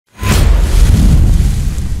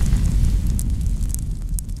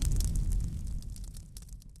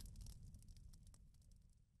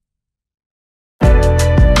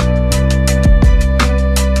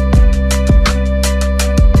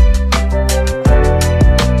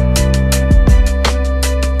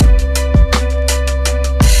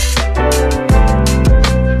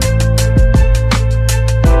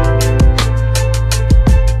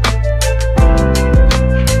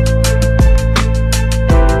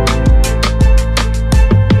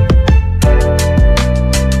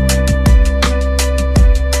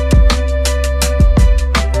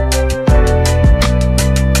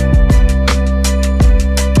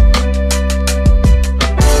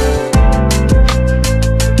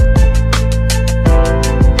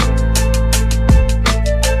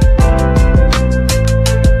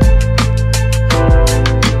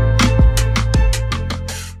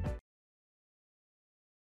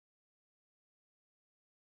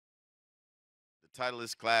Title of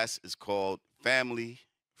this class is called Family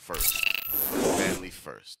First. Family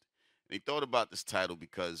First. And he thought about this title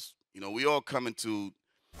because, we all come into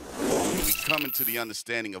the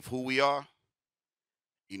understanding of who we are.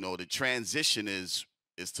 The transition is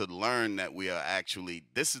to learn that we are actually,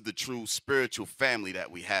 this is the true spiritual family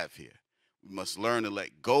that we have here. We must learn to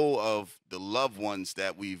let go of the loved ones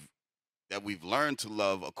that we've learned to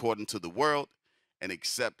love according to the world and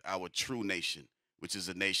accept our true nation, which is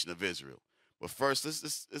the nation of Israel. But first,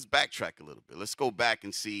 let's backtrack a little bit. Let's go back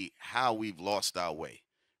and see how we've lost our way.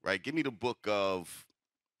 Right? Give me the book of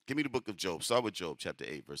Job. Start with Job, chapter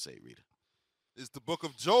 8, verse 8. Read it. It's the book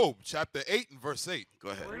of Job, chapter 8 and verse 8. Go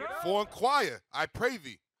ahead. For inquire, I pray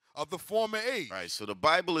thee, of the former age. Right. So the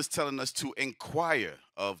Bible is telling us to inquire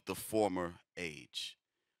of the former age.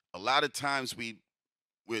 A lot of times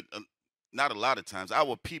not a lot of times,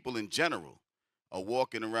 our people in general are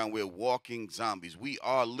walking around. We're walking zombies. We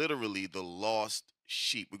are literally the lost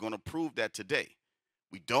sheep. We're going to prove that today.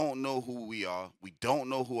 We don't know who we are. We don't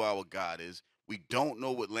know who our God is. We don't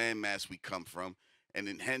know what landmass we come from. And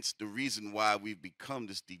then hence the reason why we've become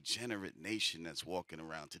this degenerate nation that's walking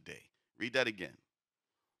around today. Read that again.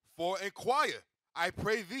 For inquire, I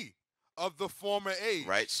pray thee, of the former age.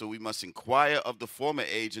 Right. So we must inquire of the former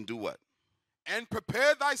age and do what? And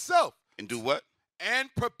prepare thyself. And do what? And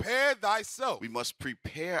prepare thyself. We must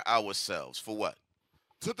prepare ourselves for what?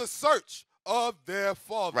 To the search of their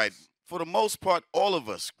fathers. Right. For the most part, all of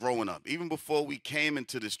us growing up, even before we came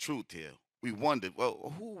into this truth here, we wondered,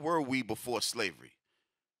 well, who were we before slavery?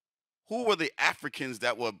 Who were the Africans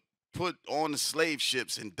that were put on the slave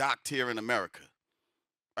ships and docked here in America?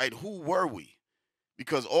 Right? Who were we?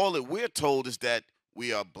 Because all that we're told is that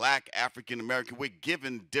we are black, African American. We're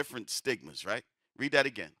given different stigmas, right? Read that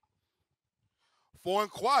again. For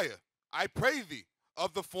inquire, I pray thee,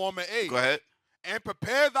 of the former age. Go ahead. And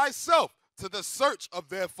prepare thyself to the search of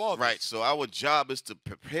their fathers. Right. So our job is to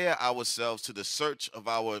prepare ourselves to the search of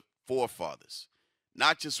our forefathers.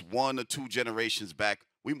 Not just 1 or 2 generations back.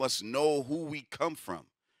 We must know who we come from.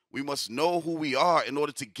 We must know who we are in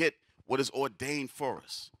order to get what is ordained for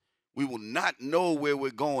us. We will not know where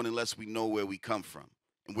we're going unless we know where we come from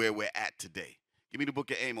and where we're at today. Give me the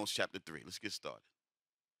book of Amos, chapter 3. Let's get started.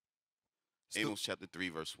 Amos, chapter 3,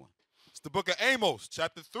 verse 1. It's the book of Amos,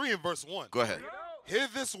 chapter 3 and verse 1. Go ahead. Hear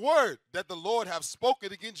this word that the Lord hath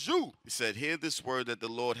spoken against you. He said, hear this word that the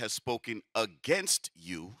Lord has spoken against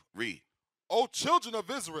you. Read. O children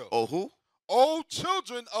of Israel. Oh, who? O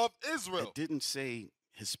children of Israel. It didn't say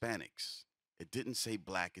Hispanics. It didn't say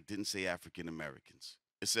black. It didn't say African Americans.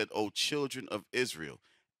 It said, oh, children of Israel.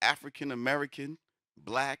 African American,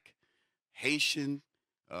 black, Haitian,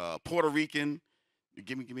 Puerto Rican.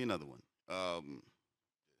 Give me another one.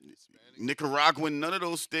 Nicaraguan. None of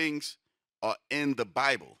those things are in the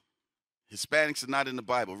Bible. Hispanics are not in the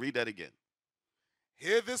Bible. Read that again.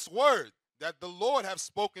 Hear this word that the Lord hath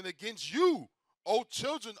spoken against you, O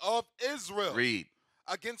children of Israel. Read.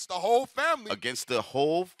 Against the whole family. Against the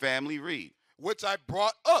whole family. Read. Which I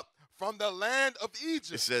brought up from the land of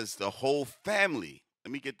Egypt. It says the whole family.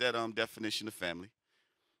 Let me get that definition of family.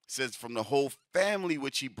 It says from the whole family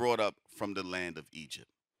which he brought up from the land of Egypt.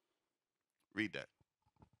 Read that.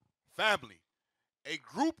 Family. A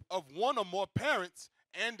group of 1 or more parents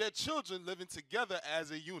and their children living together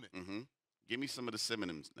as a unit. Mm-hmm. Give me some of the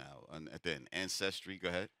synonyms now at the end. Ancestry. Go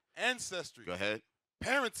ahead. Ancestry. Go ahead.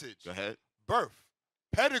 Parentage. Go ahead. Birth.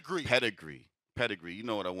 Pedigree. Pedigree. You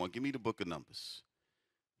know what I want. Give me the book of Numbers.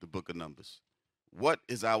 The book of Numbers. What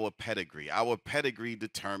is our pedigree? Our pedigree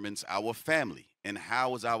determines our family. And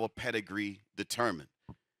how is our pedigree determined?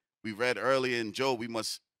 We read earlier in Job, we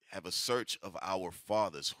must have a search of our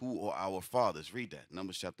fathers. Who are our fathers? Read that.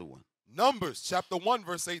 Numbers chapter 1. Numbers chapter 1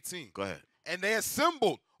 verse 18. Go ahead. And they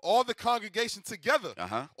assembled all the congregation together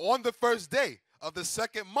on the first day of the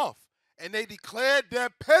 2nd month. And they declared their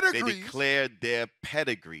pedigrees. They declared their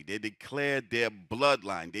pedigree. They declared their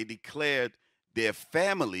bloodline. They declared their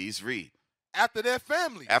families. Read. After their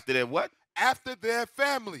families. After their what? After their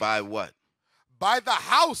families. By what? By the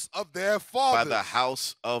house of their fathers. By the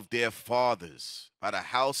house of their fathers. By the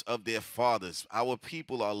house of their fathers. Our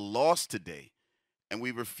people are lost today. And we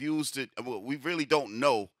refuse to, we really don't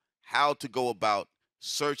know how to go about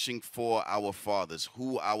searching for our fathers,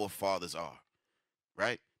 who our fathers are.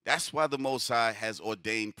 Right? That's why the Most High has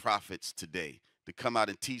ordained prophets today to come out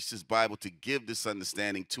and teach this Bible, to give this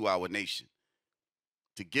understanding to our nation.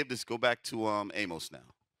 To give this, go back to Amos now.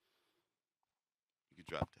 You can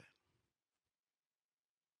drop that.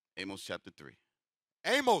 Amos chapter 3.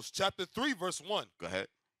 Amos chapter 3 verse 1. Go ahead.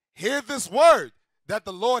 Hear this word that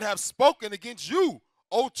the Lord hath spoken against you,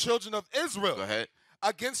 O children of Israel. Go ahead.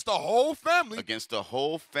 against the whole family. Against the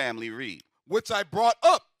whole family, read. Which I brought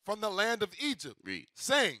up from the land of Egypt. Read.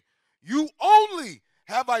 Saying, you only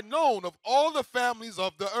have I known of all the families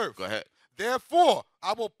of the earth. Go ahead. Therefore,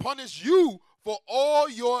 I will punish you for all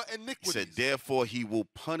your iniquities. He said, therefore, he will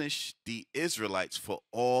punish the Israelites for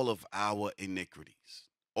all of our iniquities.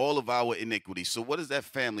 All of our iniquities. So what is that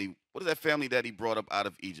family? What is that family that he brought up out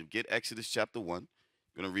of Egypt? Get Exodus chapter 1. I'm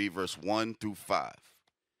going to read verse 1 through 5.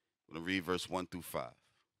 I'm going to read verse 1 through 5.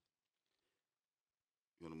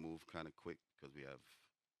 You want to move kind of quick because we have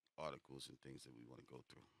articles and things that we want to go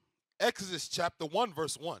through. Exodus chapter 1,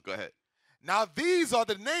 verse 1. Go ahead. Now these are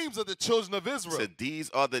the names of the children of Israel. So these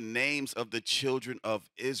are the names of the children of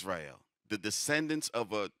Israel, the descendants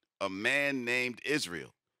of a man named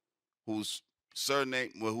Israel, whose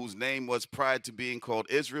name was prior to being called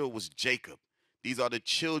Israel was Jacob. These are the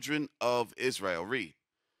children of Israel. Read.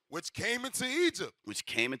 Which came into Egypt. Which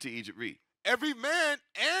came into Egypt. Read. Every man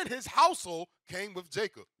and his household came with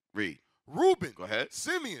Jacob. Read. Reuben. Go ahead.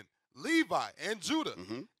 Simeon, Levi, and Judah.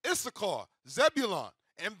 Mm-hmm. Issachar, Zebulun,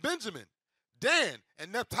 and Benjamin. Dan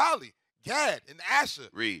and Naphtali, Gad and Asher.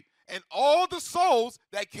 Read. And all the souls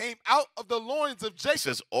that came out of the loins of Jacob. It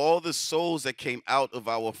says all the souls that came out of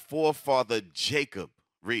our forefather Jacob.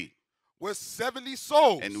 Read. Were 70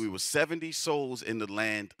 souls. And we were 70 souls in the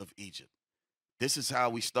land of Egypt. This is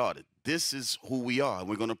how we started. This is who we are. And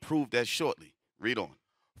we're going to prove that shortly. Read on.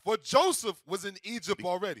 For Joseph was in Egypt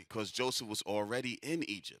already. Because Joseph was already in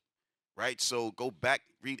Egypt. Right? So go back,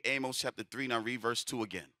 read Amos chapter 3. Now read verse 2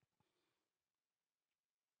 again.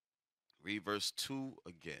 Read verse 2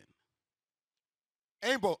 again.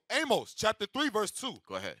 Amos chapter 3, verse 2.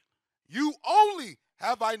 Go ahead. You only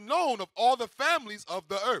have I known of all the families of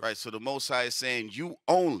the earth. Right, so the Most High is saying, you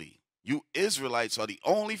Israelites are the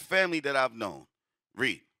only family that I've known.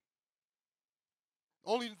 Read.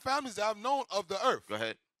 Only families that I've known of the earth. Go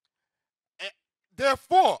ahead. And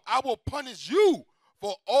therefore, I will punish you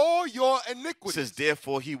for all your iniquities. It says,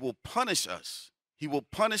 therefore, he will punish us. He will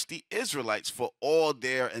punish the Israelites for all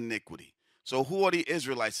their iniquity. So who are the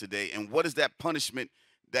Israelites today? And what is that punishment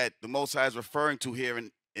that the Most High is referring to here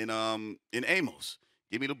in Amos?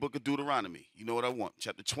 Give me the book of Deuteronomy. You know what I want.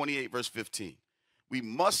 Chapter 28, verse 15. We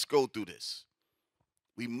must go through this.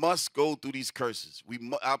 We must go through these curses.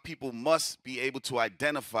 Our people must be able to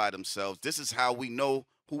identify themselves. This is how we know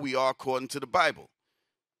who we are according to the Bible.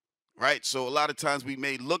 Right? So a lot of times we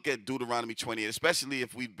may look at Deuteronomy 28, especially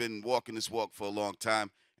if we've been walking this walk for a long time,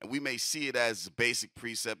 and we may see it as a basic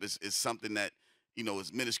precept, is something that,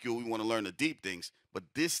 is minuscule. We want to learn the deep things. But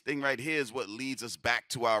this thing right here is what leads us back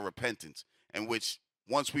to our repentance, and which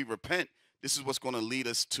once we repent, this is what's going to lead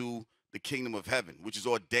us to the kingdom of heaven, which is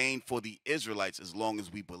ordained for the Israelites as long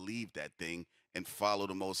as we believe that thing and follow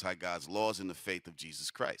the Most High God's laws in the faith of Jesus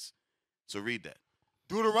Christ. So read that.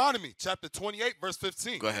 Deuteronomy chapter 28, verse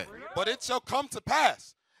 15. Go ahead. But it shall come to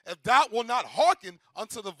pass, if thou wilt not hearken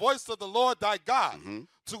unto the voice of the Lord thy God,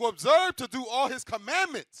 to observe to do all his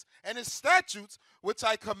commandments and his statutes, which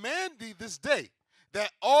I command thee this day,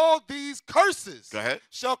 that all these curses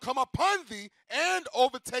shall come upon thee and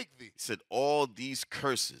overtake thee. He said, all these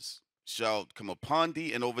curses shall come upon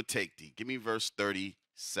thee and overtake thee. Give me verse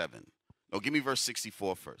 37. No, give me verse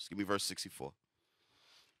 64 first. Give me verse 64.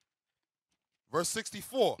 Verse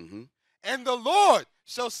 64. And the Lord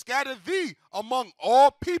shall scatter thee among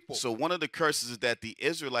all people. So one of the curses is that the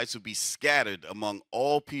Israelites will be scattered among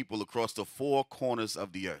all people across the four corners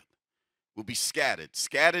of the earth. Will be scattered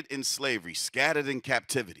in slavery, scattered in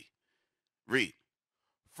captivity. Read.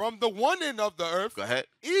 From the one end of the earth, go ahead,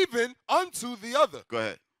 even unto the other. Go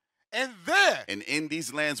ahead. And there. And in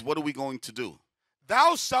these lands, what are we going to do?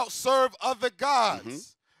 Thou shalt serve other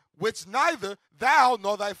gods, which neither thou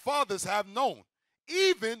nor thy fathers have known,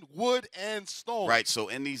 even wood and stone. Right, so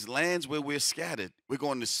in these lands where we're scattered, we're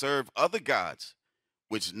going to serve other gods,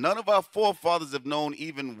 which none of our forefathers have known,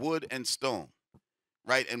 even wood and stone.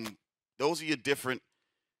 Right, and those are your different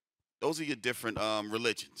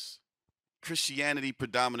religions. Christianity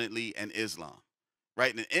predominantly and Islam.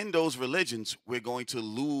 Right, and in those religions, we're going to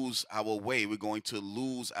lose our way. We're going to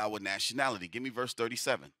lose our nationality. Give me verse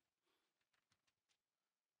 37.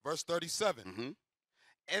 Verse 37.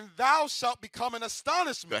 And thou shalt become an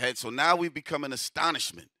astonishment. Go ahead. So now we become an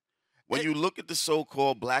astonishment. When you look at the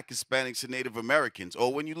so-called Black, Hispanics, and Native Americans,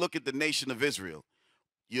 or when you look at the nation of Israel,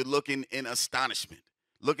 you're looking in astonishment,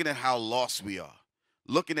 looking at how lost we are,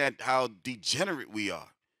 looking at how degenerate we are,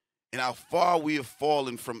 and how far we have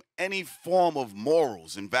fallen from any form of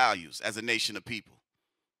morals and values as a nation of people.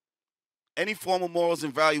 Any form of morals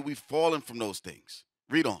and value, we've fallen from those things.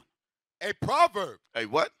 Read on. A proverb. A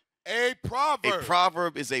what? A proverb. A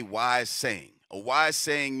proverb is a wise saying. A wise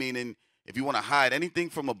saying meaning if you want to hide anything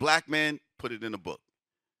from a black man, put it in a book,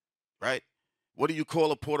 right? What do you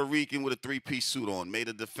call a Puerto Rican with a three-piece suit on? May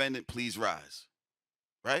the defendant please rise,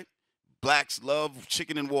 right? Blacks love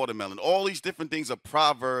chicken and watermelon. All these different things are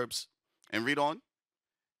proverbs. And read on.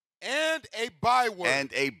 And a byword.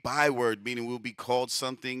 And a byword, meaning we'll be called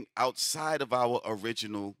something outside of our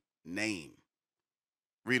original name.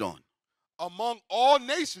 Read on. Among all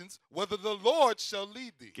nations, whether the Lord shall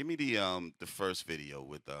lead thee. Give me the first video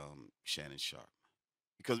with Shannon Sharp.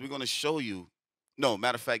 Because we're going to show you. No,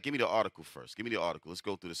 matter of fact, give me the article first. Give me the article. Let's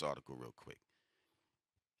go through this article real quick.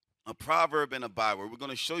 A proverb and a byword. We're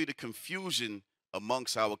going to show you the confusion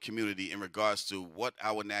amongst our community in regards to what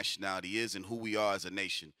our nationality is and who we are as a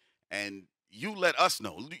nation. And you let us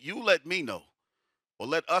know. You let me know. Or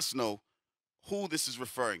let us know who this is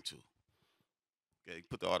referring to. Okay,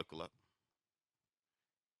 put the article up.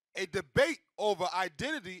 A debate over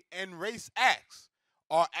identity and race asks,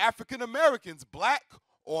 are African Americans black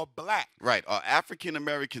or black? Right. Are African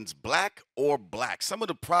Americans black or black? Some of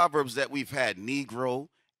the proverbs that we've had, Negro,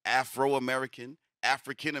 Afro-American,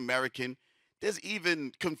 African American. There's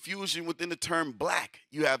even confusion within the term black.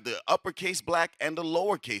 You have the uppercase black and the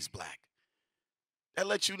lowercase black. That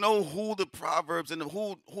lets you know who the proverbs and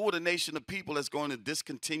who are the nation of people that's going to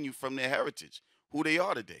discontinue from their heritage, who they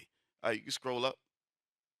are today. All right, you can scroll up.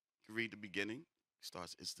 You can read the beginning. It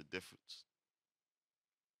starts, it's the difference.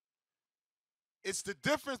 It's the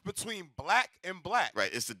difference between black and black.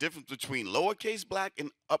 Right, it's the difference between lowercase black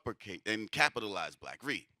and uppercase and capitalized black.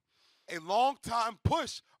 Read. A long-time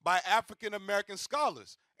push by African American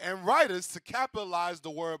scholars and writers to capitalize the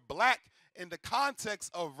word black in the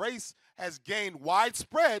context of race has gained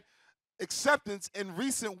widespread acceptance in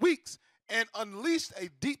recent weeks and unleashed a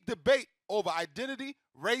deep debate over identity,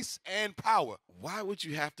 race, and power. Why would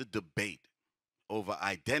you have to debate over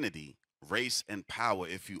identity, race, and power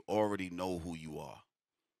if you already know who you are?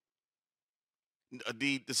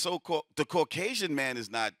 The Caucasian man is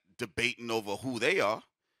not debating over who they are.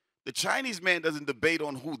 The Chinese man doesn't debate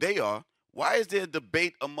on who they are. Why is there a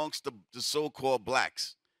debate amongst the so-called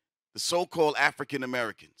blacks, the so-called African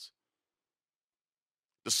Americans,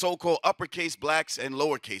 the so-called uppercase blacks and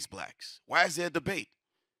lowercase blacks? Why is there a debate?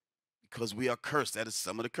 Because we are cursed. That is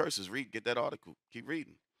some of the curses. Read, get that article. Keep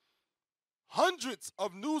reading. Hundreds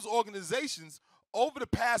of news organizations over the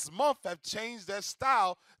past month have changed their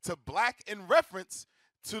style to black in reference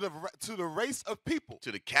to the race of people.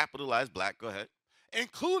 To the capitalized black. Go ahead.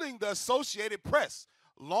 Including the Associated Press,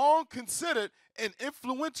 long considered an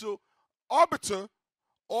influential arbiter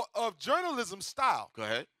of journalism style. Go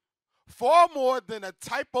ahead. Far more than a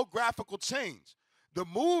typographical change, the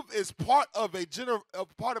move is part of a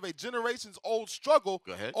generations-old struggle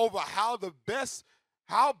over how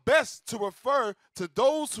best to refer to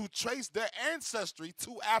those who trace their ancestry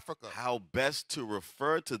to Africa. How best to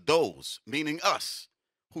refer to those, meaning us,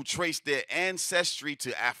 who trace their ancestry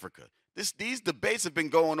to Africa. These debates have been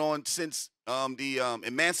going on since the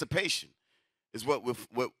emancipation, is what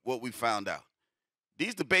we found out.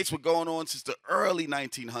 These debates were going on since the early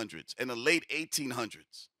 1900s and the late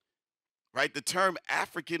 1800s, right? The term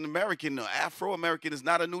African American or Afro American is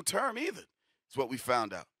not a new term either. It's what we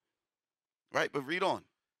found out, right? But read on.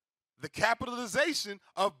 The capitalization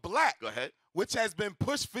of black, go ahead, which has been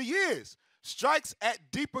pushed for years, strikes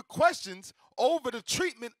at deeper questions over the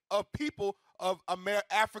treatment of people of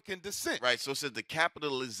African descent. Right, so it says the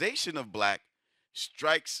capitalization of black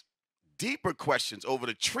strikes deeper questions over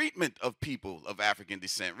the treatment of people of African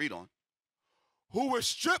descent. Read on. Who were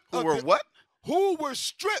stripped Who were what? Who were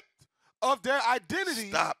stripped of their identity.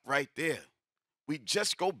 Stop right there. We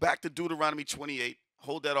just go back to Deuteronomy 28.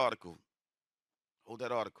 Hold that article. Hold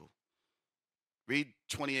that article. Read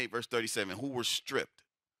 28 verse 37. Who were stripped?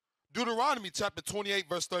 Deuteronomy chapter 28,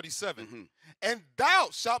 verse 37. Mm-hmm. And thou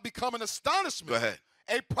shalt become an astonishment. Go ahead.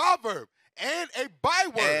 A proverb and a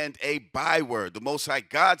byword. And a byword. The Most High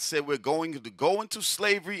God said we're going to go into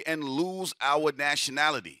slavery and lose our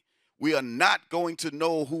nationality. We are not going to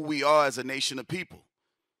know who we are as a nation of people.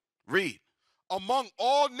 Read. Among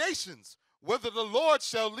all nations, whether the Lord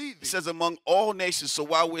shall lead thee. It says among all nations. So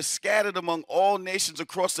while we're scattered among all nations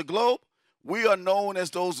across the globe, we are known as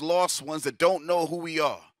those lost ones that don't know who we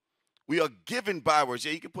are. We are given bywords.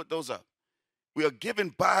 Yeah, you can put those up. We are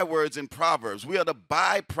given bywords in Proverbs. We are the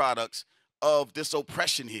byproducts of this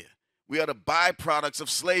oppression here. We are the byproducts of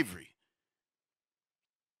slavery.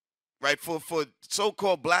 Right? For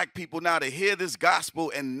so-called black people now to hear this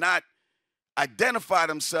gospel and not identify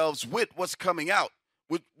themselves with what's coming out,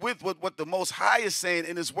 with what the Most High is saying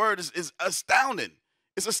in his word is astounding.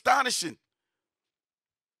 It's astonishing.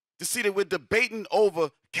 to see that we're debating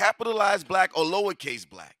over capitalized black or lowercase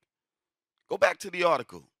black. Go back to the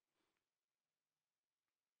article.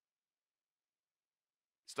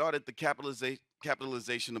 Start at the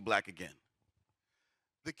capitalization of black again.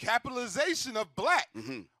 The capitalization of black,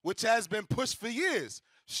 which has been pushed for years,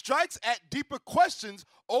 strikes at deeper questions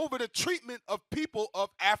over the treatment of people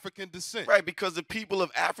of African descent. Right, because the people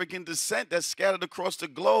of African descent that's scattered across the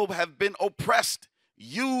globe have been oppressed,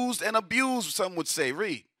 used, and abused, some would say.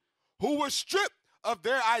 Read. Who were stripped of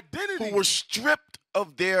their identity. Who were stripped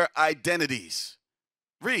of their identities.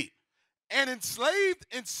 Read. And enslaved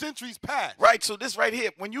in centuries past. Right, so this right here,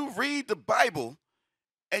 when you read the Bible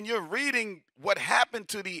and you're reading what happened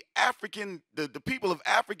to the people of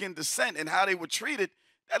African descent and how they were treated,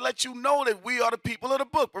 that lets you know that we are the people of the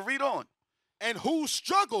book. But read on. And who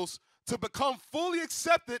struggles to become fully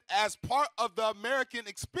accepted as part of the American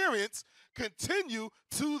experience continue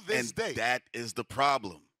to this day. That is the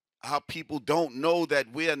problem. Our people don't know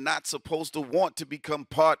that we are not supposed to want to become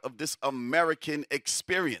part of this American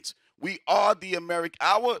experience. We are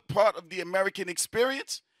our part of the American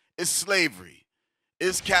experience is slavery,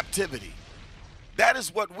 is captivity. That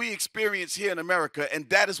is what we experience here in America, and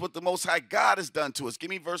that is what the Most High God has done to us.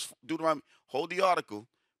 Give me Deuteronomy, hold the article,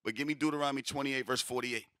 but give me Deuteronomy 28, verse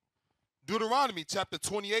 48. Deuteronomy chapter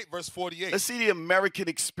 28, verse 48. Let's see the American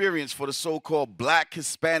experience for the so-called black,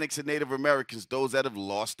 Hispanics, and Native Americans, those that have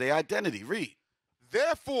lost their identity. Read.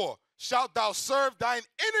 Therefore shalt thou serve thine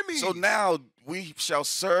enemies. So now we shall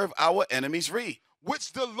serve our enemies. Read.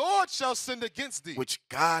 Which the Lord shall send against thee. Which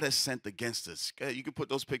God has sent against us. Okay, you can put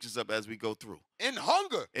those pictures up as we go through. In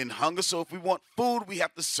hunger. In hunger. So if we want food, we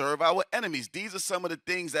have to serve our enemies. These are some of the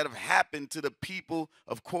things that have happened to the people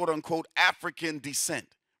of quote-unquote African descent.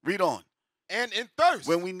 Read on. And in thirst.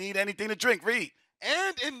 When we need anything to drink. Read.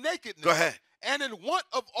 And in nakedness. Go ahead. And in want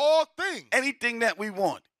of all things. Anything that we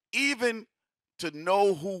want. Even to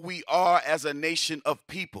know who we are as a nation of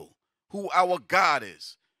people. Who our God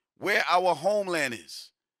is. Where our homeland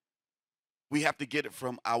is. We have to get it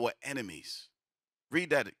from our enemies. Read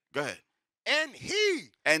that. Go ahead.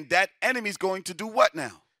 And that enemy's going to do what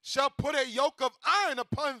now? Shall put a yoke of iron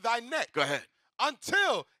upon thy neck. Go ahead.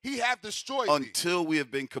 Until he have destroyed thee. Until we have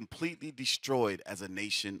been completely destroyed as a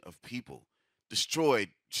nation of people. Destroyed.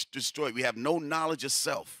 We have no knowledge of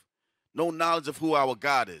self. No knowledge of who our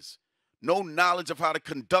God is. No knowledge of how to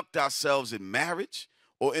conduct ourselves in marriage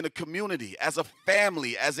or in a community, as a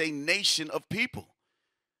family, as a nation of people.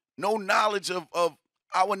 No knowledge of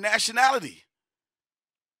our nationality.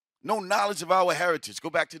 No knowledge of our heritage.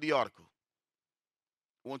 Go back to the article.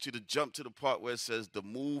 I want you to jump to the part where it says the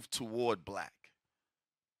move toward black.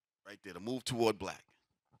 Right there, the move toward black.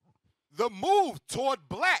 The move toward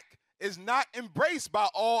black is not embraced by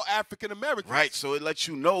all African Americans. Right, so it lets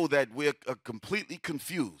you know that we're completely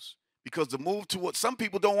confused. Because the move toward, some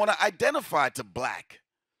people don't want to identify to black.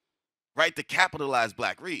 Right, to capitalize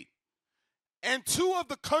black. Read. And two of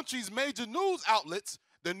the country's major news outlets,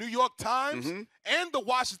 the New York Times and the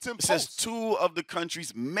Washington Post. It says two of the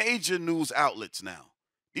country's major news outlets now.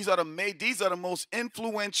 These are the most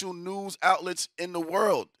influential news outlets in the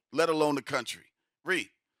world, let alone the country. Read.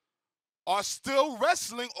 Are still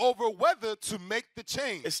wrestling over whether to make the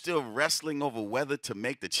change. It's still wrestling over whether to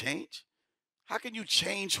make the change? How can you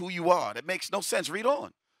change who you are? That makes no sense. Read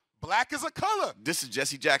on. Black is a color. This is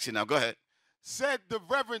Jesse Jackson now. Go ahead. Said the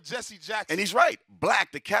Reverend Jesse Jackson. And he's right.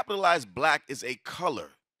 Black, the capitalized black is a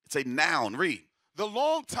color. It's a noun. Read. The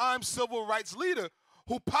longtime civil rights leader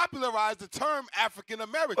who popularized the term African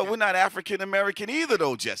American. But we're not African American either,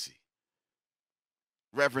 though, Jesse.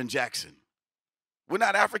 Reverend Jackson. We're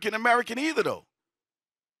not African American either, though.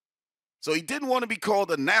 So he didn't want to be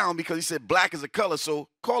called a noun because he said black is a color. So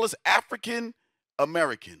call us African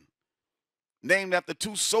American, named after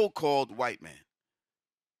two so-called white men.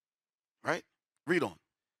 Right? Read on.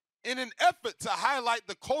 In an effort to highlight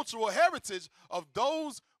the cultural heritage of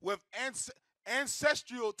those with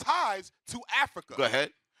ancestral ties to Africa. Go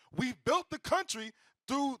ahead. We built the country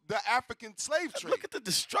through the African slave trade. Look at the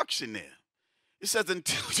destruction there. It says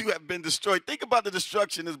until you have been destroyed. Think about the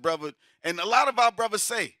destruction, this brother. And a lot of our brothers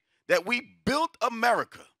say that we built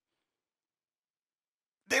America.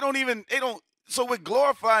 So we're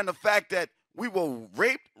glorifying the fact that we were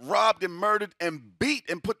raped, robbed, and murdered, and beat,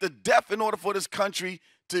 and put to death in order for this country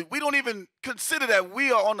to, we don't even consider that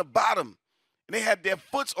we are on the bottom. And they had their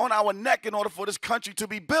foots on our neck in order for this country to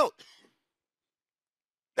be built.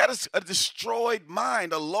 That is a destroyed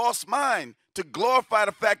mind, a lost mind, to glorify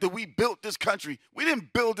the fact that we built this country. We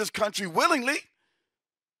didn't build this country willingly.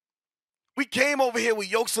 We came over here with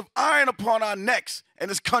yokes of iron upon our necks, and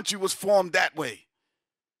this country was formed that way.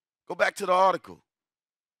 Go back to the article.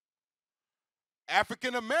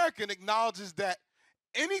 African American acknowledges that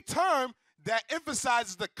any term that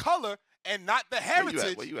emphasizes the color and not the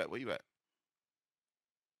heritage. Where you at? Where you at?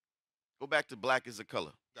 Go back to black is a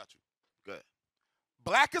color. Got you. Go ahead.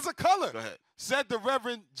 Black is a color, Go ahead. said the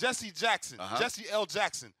Reverend Jesse Jackson, Jesse L.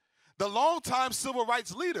 Jackson, the longtime civil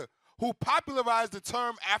rights leader who popularized the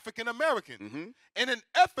term African American in an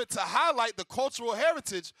effort to highlight the cultural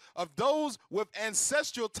heritage of those with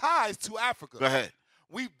ancestral ties to Africa. Go ahead.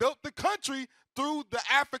 We built the country through the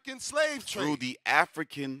African slave trade. Through the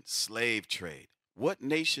African slave trade. What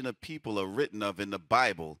nation of people are written of in the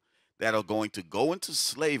Bible that are going to go into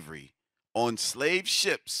slavery on slave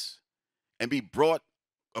ships and be brought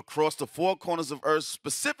across the four corners of earth,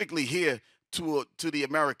 specifically here to the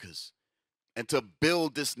Americas, and to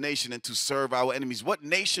build this nation and to serve our enemies? What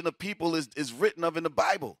nation of people is written of in the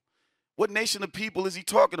Bible? What nation of people is he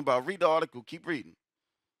talking about? Read the article. Keep reading.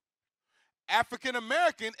 African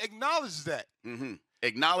American acknowledges that.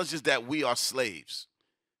 Acknowledges that we are slaves.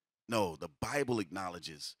 No, the Bible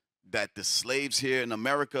acknowledges that the slaves here in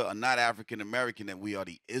America are not African American, and we are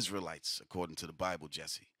the Israelites, according to the Bible,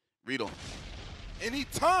 Jesse. Read on. Any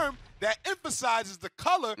term that emphasizes the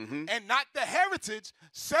color and not the heritage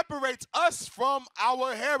separates us from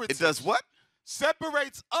our heritage. It does what?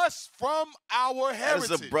 Separates us from our heritage.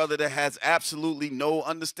 That is a brother that has absolutely no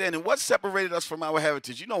understanding. What separated us from our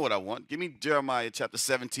heritage? You know what I want. Give me Jeremiah chapter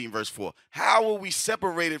 17, verse 4. How are we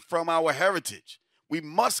separated from our heritage? We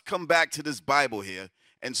must come back to this Bible here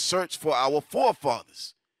and search for our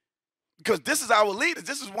forefathers. Because this is our leaders.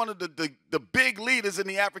 This is one of the big leaders in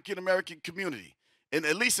the African-American community,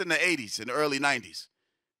 at least in the 80s and the early 90s.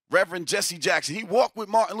 Reverend Jesse Jackson. He walked with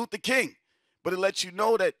Martin Luther King. But it lets you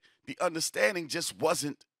know that the understanding just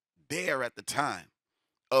wasn't there at the time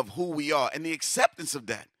of who we are and the acceptance of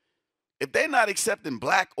that. If they're not accepting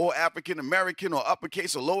black or African American or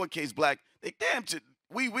uppercase or lowercase black, they damn should.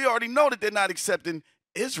 We already know that they're not accepting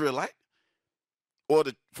Israelite or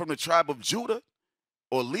from the tribe of Judah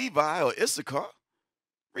or Levi or Issachar.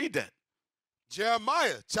 Read that.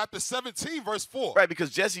 Jeremiah chapter 17, verse 4. Right, because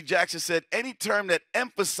Jesse Jackson said any term that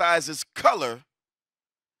emphasizes color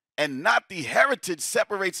and not the heritage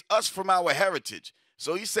separates us from our heritage.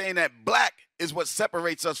 So he's saying that black is what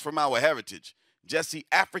separates us from our heritage. Jesse,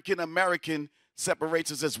 African American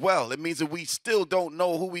separates us as well. It means that we still don't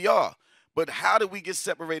know who we are. But how do we get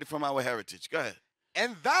separated from our heritage? Go ahead.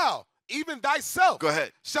 And thou, even thyself, go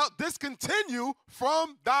ahead, shalt discontinue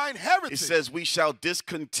from thine heritage. It says we shall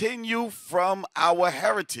discontinue from our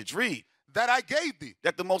heritage. Read. That I gave thee.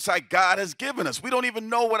 That the Most High God has given us. We don't even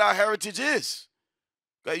know what our heritage is.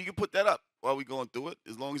 Okay, you can put that up while we're going through it.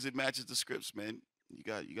 As long as it matches the scripts, man. You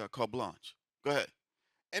got carte blanche. Go ahead.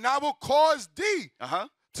 And I will cause thee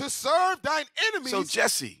to serve thine enemies. So,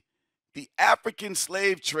 Jesse, the African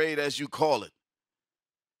slave trade, as you call it,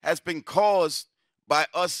 has been caused by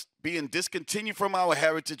us being discontinued from our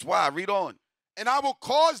heritage. Why? Read on. And I will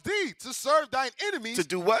cause thee to serve thine enemies. To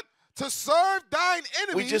do what? To serve thine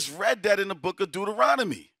enemies. We just read that in the book of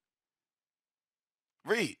Deuteronomy.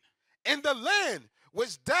 Read. In the land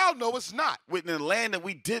which thou knowest not. Within the land that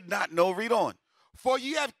we did not know. Read on. For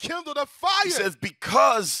ye have kindled a fire. He says,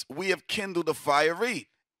 because we have kindled a fire. Read.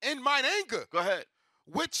 In mine anger. Go ahead.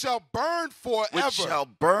 Which shall burn forever. Which shall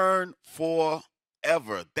burn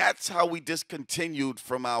forever. That's how we discontinued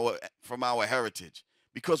from our heritage.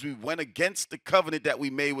 Because we went against the covenant that we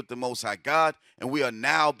made with the Most High God, and we are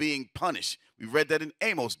now being punished. We read that in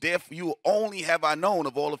Amos. Therefore, you only have I known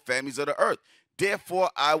of all the families of the earth. Therefore,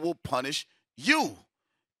 I will punish you,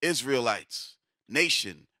 Israelites,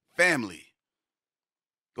 nation, family.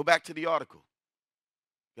 Go back to the article.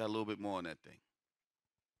 Got a little bit more on that thing.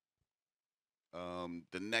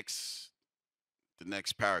 The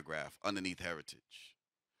next paragraph underneath heritage.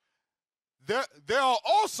 There are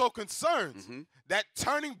also concerns that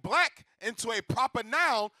turning black into a proper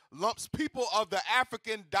noun lumps people of the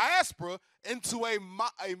African diaspora into a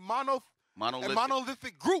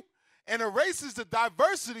monolithic group and erases the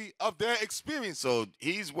diversity of their experience. So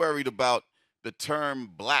he's worried about the term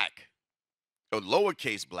black, or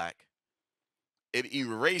lowercase black. It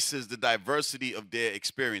erases the diversity of their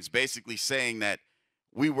experience, basically saying that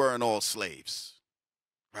we weren't all slaves,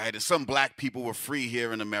 right? And some black people were free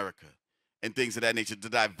here in America and things of that nature. The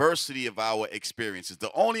diversity of our experiences.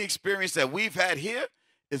 The only experience that we've had here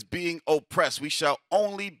is being oppressed. We shall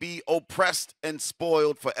only be oppressed and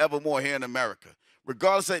spoiled forevermore here in America.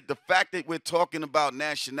 Regardless of the fact that we're talking about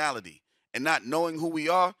nationality and not knowing who we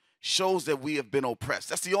are shows that we have been oppressed.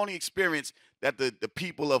 That's the only experience that the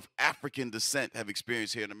people of African descent have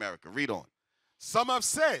experienced here in America. Read on. Some have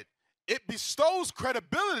said it bestows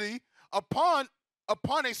credibility upon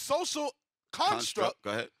a social construct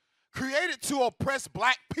Go ahead. created to oppress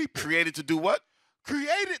black people. Created to do what?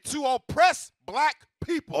 Created to oppress black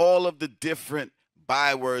people. All of the different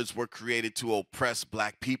bywords were created to oppress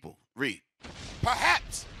black people. Read.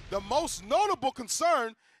 Perhaps the most notable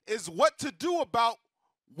concern is what to do about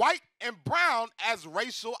white and brown as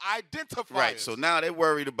racial identifiers. Right. So now they're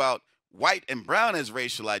worried about white and brown as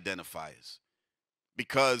racial identifiers.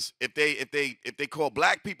 Because if they call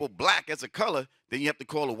black people black as a color, then you have to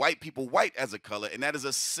call the white people white as a color, and that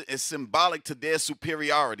is symbolic to their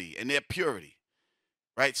superiority and their purity.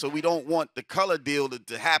 Right? So we don't want the color deal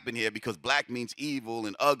to happen here, because black means evil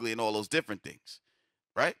and ugly and all those different things.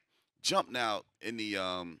 Right? Jump now in the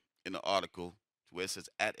article to where it says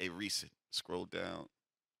at a recent. Scroll down.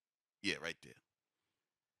 Yeah, right there.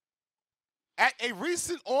 At a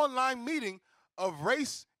recent online meeting of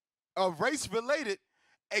race-related,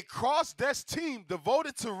 a cross-desk team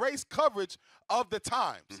devoted to race coverage of the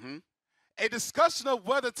Times. Mm-hmm. A discussion of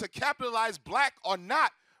whether to capitalize black or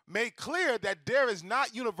not made clear that there is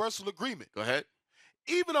not universal agreement. Go ahead.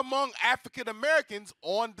 Even among African Americans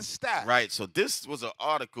on the staff. Right. So this was an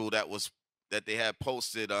article that they had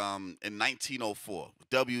posted in 1904 with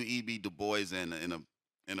W.E.B. Du Bois and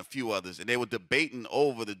a few others, and they were debating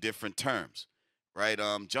over the different terms. Right.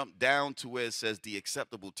 Jump down to where it says the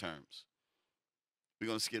acceptable terms. We're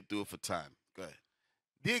gonna skip through it for time. Go ahead.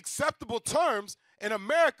 The acceptable terms in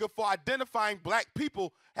America for identifying black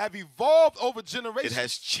people have evolved over generations. It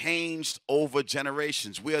has changed over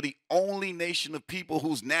generations. We are the only nation of people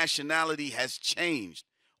whose nationality has changed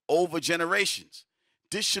over generations.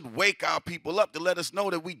 This should wake our people up to let us know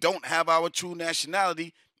that we don't have our true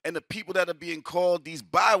nationality, and the people that are being called these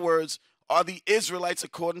bywords are the Israelites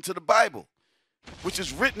according to the Bible, which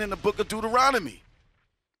is written in the book of Deuteronomy.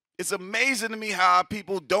 It's amazing to me how our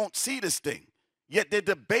people don't see this thing, yet they're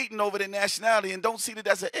debating over their nationality and don't see that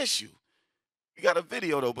that's an issue. You got a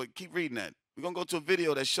video, though, but keep reading that. We're going to go to a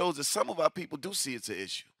video that shows that some of our people do see it's an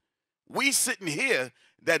issue. We sitting here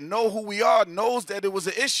that know who we are knows that it was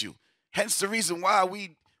an issue. Hence the reason why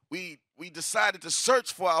we decided to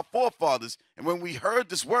search for our forefathers. And when we heard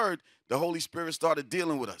this word, the Holy Spirit started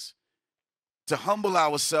dealing with us to humble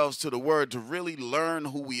ourselves to the word, to really learn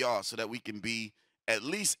who we are so that we can be at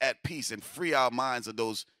least at peace and free our minds of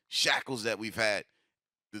those shackles that we've had,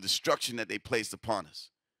 the destruction that they placed upon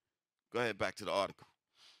us. Go ahead, back to the article.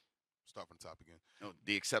 Start from the top again. No,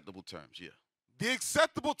 the acceptable terms, yeah. The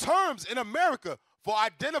acceptable terms in America for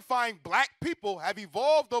identifying black people have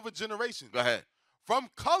evolved over generations. Go ahead. From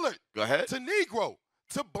colored Go ahead. to Negro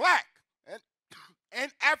to black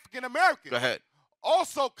and African American. Go ahead.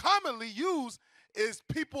 Also commonly used is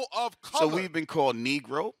people of color. So we've been called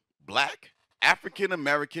Negro, black, African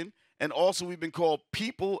American, and also we've been called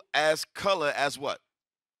people as color as what?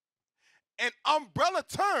 An umbrella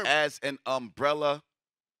term. As an umbrella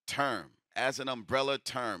term. As an umbrella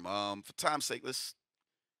term. For time's sake, let's.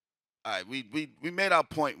 All right, we made our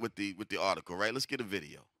point with the article, right? Let's get a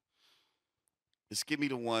video. Let's give me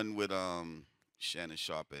the one with Shannon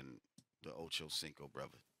Sharp and the Ocho Cinco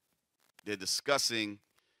brother. They're discussing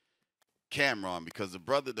Cameron because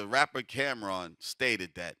the rapper Cameron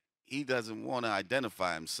stated that he doesn't want to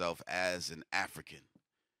identify himself as an African,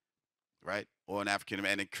 right? Or an African,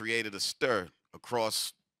 and it created a stir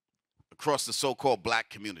across the so-called black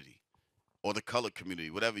community or the colored community,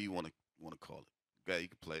 whatever you want to call it. Go ahead, you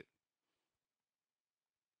can play it.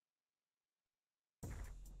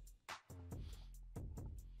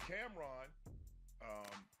 Cameron,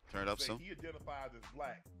 turn it up some. he identifies as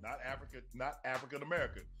black, not African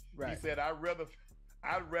American. Right. He said, I'd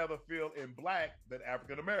rather feel in black than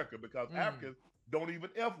African American because Africans don't even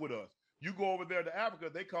F with us. You go over there to Africa,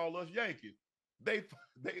 they call us Yankees. They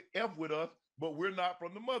F with us, but we're not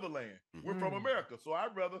from the motherland. We're from America. So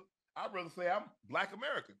I'd rather say I'm black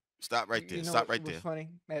American. Stop right there. You know Stop right there. Funny.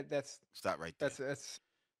 That's Stop right there. that's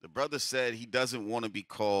The brother said he doesn't want to be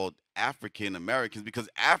called African Americans because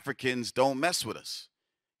Africans don't mess with us.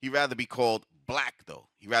 He'd rather be called black, though.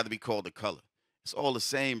 He'd rather be called a color. It's all the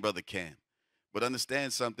same, Brother Cam. But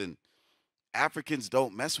understand something. Africans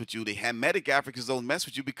don't mess with you. The Hamitic Africans don't mess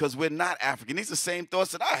with you because we're not African. These are the same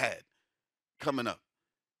thoughts that I had coming up.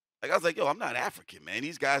 Like, I was like, yo, I'm not African, man.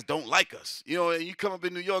 These guys don't like us. You know, and you come up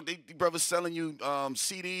in New York, the brothers selling you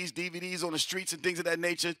CDs, DVDs on the streets and things of that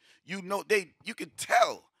nature. You know, you can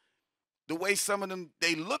tell the way some of them,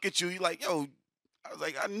 they look at you. You're like, yo, I was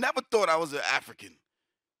like, I never thought I was an African.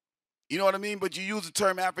 You know what I mean? But you use the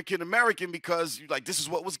term African American because you're like, this is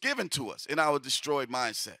what was given to us in our destroyed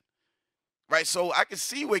mindset. Right? So I can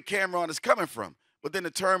see where Cameron is coming from. But then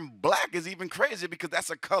the term black is even crazier because that's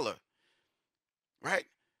a color. Right?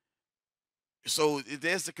 So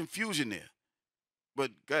there's the confusion there.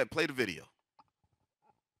 But go ahead, play the video.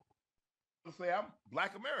 To say I'm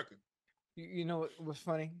Black American. You know what's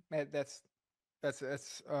funny? That's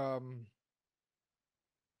I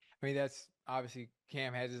mean, that's obviously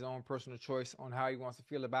Cam has his own personal choice on how he wants to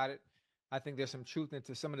feel about it. I think there's some truth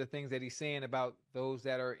into some of the things that he's saying about those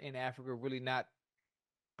that are in Africa really not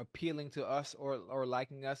appealing to us or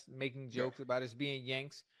liking us, making jokes about us being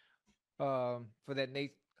Yanks. For that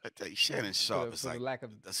Nate, I tell you, Shannon Sharp is for the like lack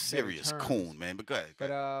of a serious terms. coon, man. But go ahead.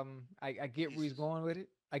 But I get where he's going with it.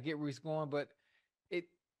 I get where he's going, but it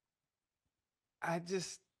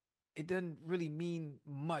doesn't really mean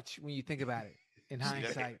much when you think about it in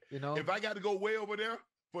hindsight. You know, if I got to go way over there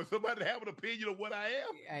for somebody to have an opinion of what I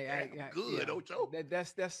am, good, Ocho.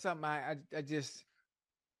 That's something I just,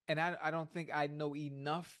 and I don't think I know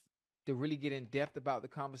enough to really get in depth about the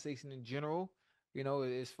conversation in general. You know,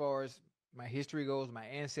 as far as my history goes, my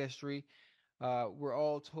ancestry, we're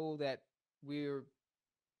all told that we're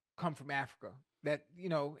come from Africa. That, you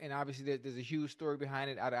know, and obviously there's a huge story behind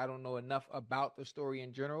it. I don't know enough about the story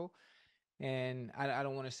in general, and I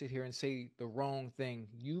don't want to sit here and say the wrong thing.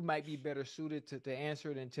 You might be better suited to answer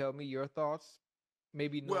it and tell me your thoughts,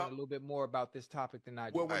 maybe knowing a little bit more about this topic than I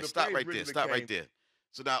do. Well, All right, stop right there. Stop right there.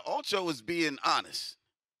 So now Ocho is being honest.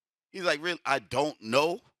 He's like, really, I don't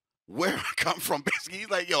know where I come from. Basically, he's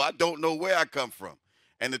like, yo, I don't know where I come from.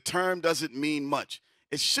 And the term doesn't mean much.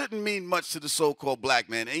 It shouldn't mean much to the so-called black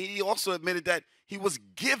man. And he also admitted that he was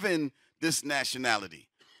given this nationality.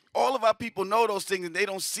 All of our people know those things, and they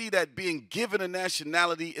don't see that being given a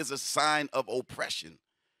nationality is a sign of oppression.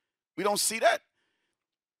 We don't see that.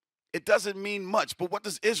 It doesn't mean much. But what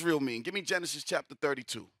does Israel mean? Give me Genesis chapter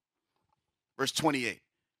 32, verse 28.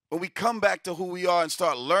 When we come back to who we are and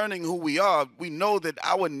start learning who we are, we know that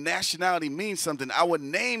our nationality means something. Our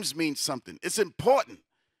names mean something. It's important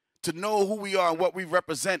to know who we are and what we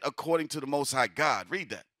represent according to the Most High God. Read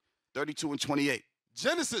that, 32 and 28.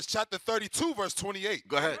 Genesis chapter 32, verse 28.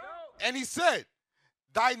 Go ahead. And he said,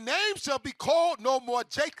 thy name shall be called no more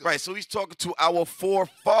Jacob. Right, so he's talking to our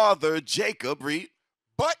forefather, Jacob. Read.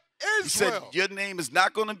 But Israel. He said, your name is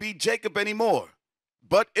not going to be Jacob anymore,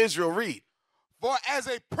 but Israel. Read. For as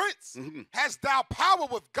a prince hast thou power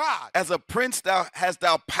with God. As a prince hast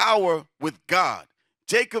thou power with God.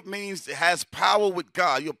 Jacob means it has power with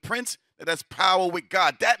God. You're a prince that has power with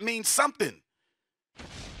God. That means something.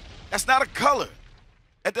 That's not a color.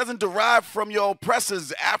 That doesn't derive from your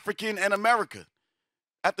oppressors, African and American,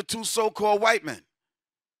 after two so-called white men.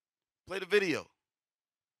 Play the video.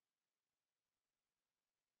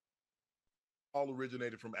 All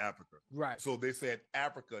originated from Africa. Right. So they said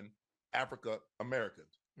Africa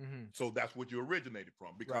Americans. So that's what you originated from,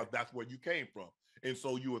 because that's where you came from. And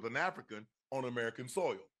so you was an African on American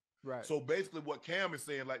soil. Right. So basically what Cam is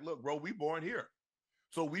saying, like, look, bro, we born here.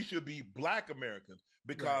 So we should be black Americans,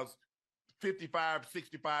 because 55,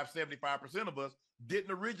 65, 75% of us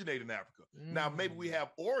didn't originate in Africa. Now, maybe we have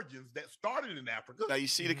origins that started in Africa. Now, you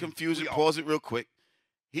see the confusion? Pause it real quick.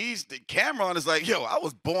 Cameron is like, yo, I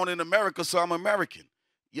was born in America, so I'm American.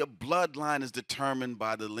 Your bloodline is determined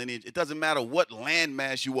by the lineage. It doesn't matter what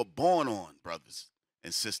landmass you were born on, brothers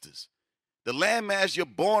and sisters. The landmass you're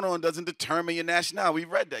born on doesn't determine your nationality.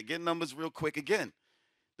 We read that. Get numbers real quick again.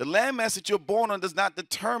 The landmass that you're born on does not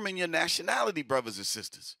determine your nationality, brothers and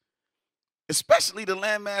sisters. Especially the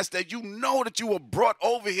landmass that you know that you were brought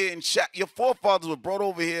over here in your forefathers were brought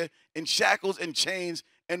over here in shackles and chains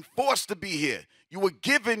and forced to be here. You were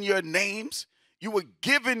given your names. You were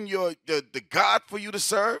given the God for you to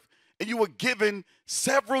serve, and you were given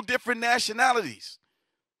several different nationalities.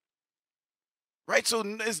 Right? So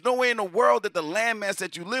there's no way in the world that the landmass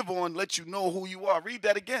that you live on lets you know who you are. Read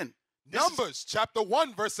that again. Numbers chapter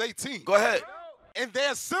 1, verse 18. Go ahead. And they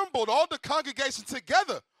assembled all the congregation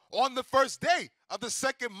together on the first day of the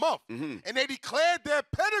second month. And they declared their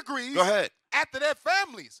pedigrees after their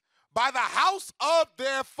families by the house of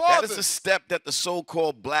their fathers. That is a step that the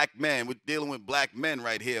so-called black man, we're dealing with black men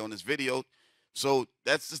right here on this video. So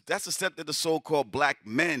that's a step that the so-called black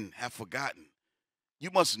men have forgotten. You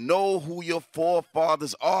must know who your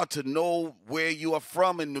forefathers are to know where you are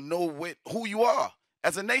from and to know who you are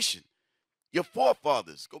as a nation. Your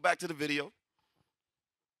forefathers. Go back to the video.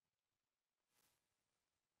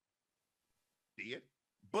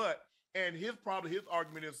 And his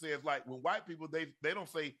argument is says, like, when white people, they don't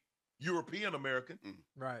say European American.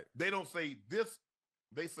 Right. They don't say this.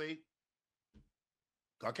 They say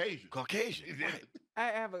Caucasian. Right. I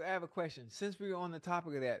have a question. Since we're on the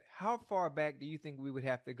topic of that, how far back do you think we would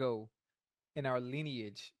have to go in our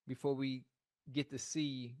lineage before we get to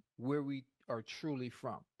see where we are truly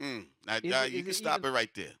from? Now, you can stop it right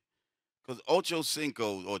there. Because Ocho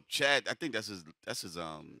Cinco or Chad, I think that's his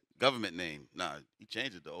government name. Nah, he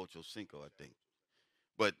changed it to Ocho Cinco, I think.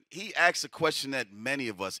 But he asked a question that many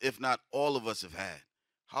of us, if not all of us, have had.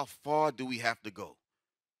 How far do we have to go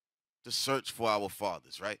to search for our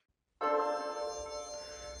fathers, right?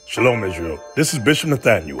 Shalom, Israel. This is Bishop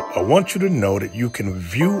Nathaniel. I want you to know that you can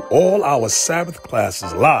view all our Sabbath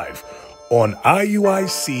classes live on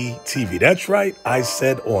IUIC TV. That's right, I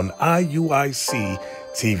said on IUIC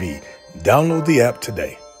TV. Download the app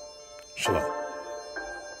today. Shalom.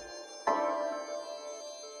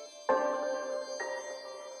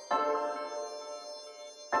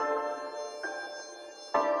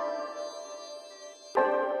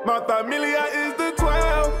 My familia is the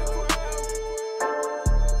 12.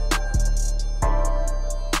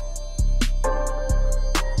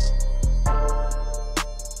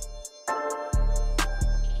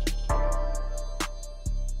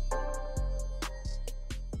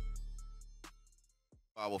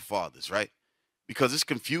 Our fathers, right? Because this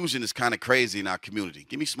confusion is kind of crazy in our community.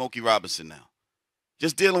 Give me Smokey Robinson now.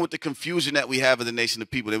 Just dealing with the confusion that we have as a nation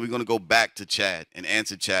of people. Then we're going to go back to Chad and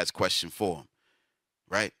answer Chad's question for him,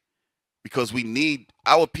 right? Because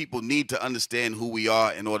our people need to understand who we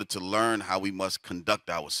are in order to learn how we must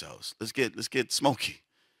conduct ourselves. Let's get Smokey.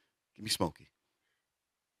 Give me Smokey.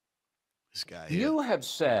 This guy here. You have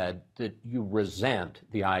said that you resent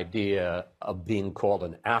the idea of being called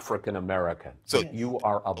an African American. So you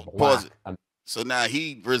are a pause black. it. So now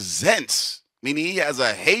he resents, meaning he has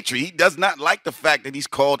a hatred. He does not like the fact that he's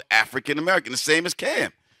called African American, the same as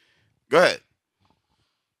Cam. Go ahead.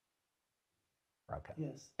 Okay.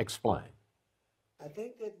 Yes. Explain. I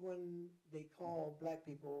think that when they call black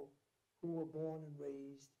people who were born and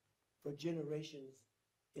raised for generations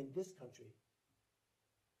in this country,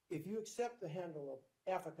 if you accept the handle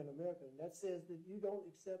of African American, that says that you don't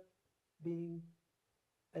accept being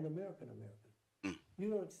an American American. You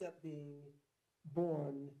don't accept being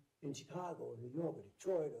born in Chicago or New York or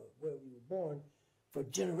Detroit or wherever you were born. For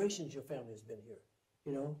generations your family has been here,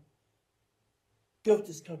 you know. Built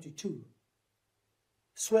this country too.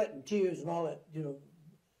 Sweat and tears and all that, you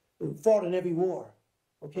know, fought in every war,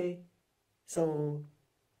 okay? So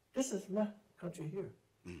this is my country here.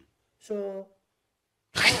 So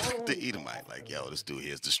The Edomite, like, yo, this dude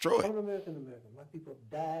here is destroyed. I'm an American. My people have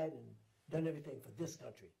died and done everything for this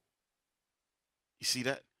country. You see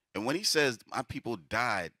that? And when he says my people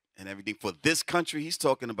died and everything for this country, he's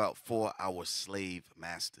talking about for our slave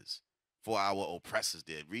masters, for our oppressors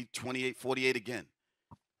did. Read 28:48 again.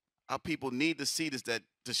 Our people need to see this, that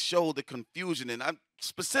to show the confusion. And I'm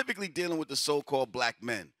specifically dealing with the so-called black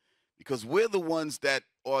men because we're the ones that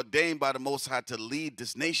are ordained by the Most High to lead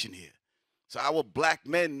this nation here. So our black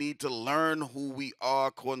men need to learn who we are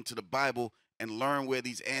according to the Bible and learn where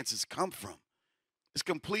these answers come from. It's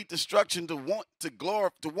complete destruction to want to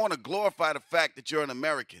glorify the fact that you're an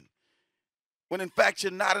American, when in fact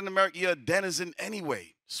you're not an American. You're a denizen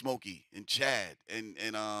anyway. Smokey and Chad and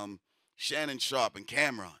Shannon Sharp and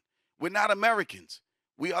Cameron. We're not Americans.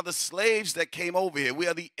 We are the slaves that came over here. We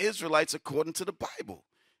are the Israelites according to the Bible.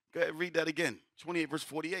 Go ahead, read that again. 28 verse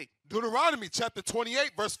 48. Deuteronomy chapter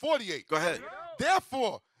 28 verse 48. Go ahead.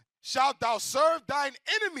 Therefore shalt thou serve thine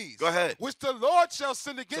enemies. Go ahead. Which the Lord shall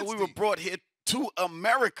send against So we thee. were brought here to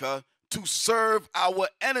America to serve our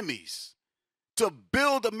enemies, to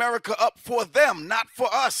build America up for them, not for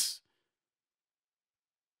us.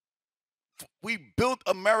 We built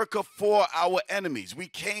America for our enemies. We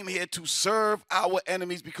came here to serve our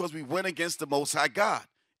enemies because we went against the Most High God.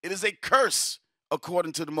 It is a curse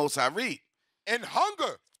according to the Most High. Read. In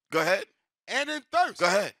hunger. Go ahead. And in thirst. Go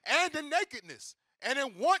ahead. And in nakedness. And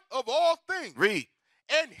in want of all things. Read.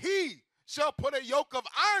 And he shall put a yoke of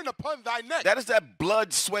iron upon thy neck. That is that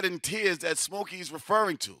blood, sweat, and tears that Smokey is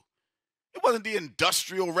referring to. It wasn't the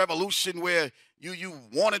Industrial Revolution where you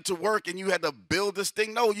wanted to work and you had to build this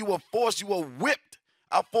thing. No, you were forced, you were whipped.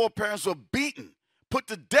 Our foreparents were beaten, put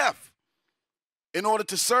to death in order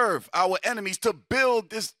to serve our enemies, to build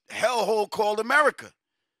this hellhole called America.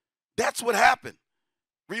 That's what happened.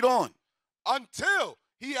 Read on. Until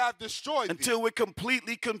he have destroyed thee. Until we're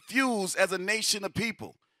completely confused as a nation of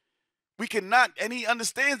people. We cannot, and he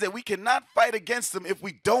understands that we cannot fight against them if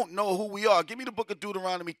we don't know who we are. Give me the book of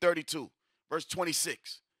Deuteronomy 32, verse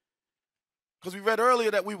 26. Because we read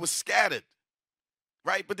earlier that we were scattered,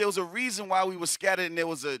 right? But there was a reason why we were scattered, and there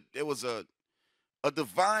was a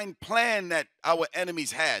divine plan that our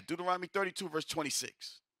enemies had. Deuteronomy 32, verse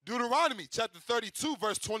 26. Deuteronomy chapter 32,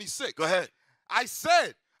 verse 26. Go ahead. I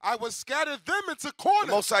said, I will scatter them into corners.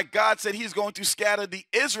 The Most High God said he's going to scatter the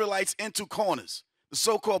Israelites into corners. The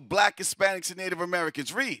so-called black Hispanics and Native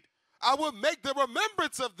Americans. Read. I will make the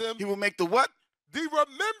remembrance of them. He will make the what? The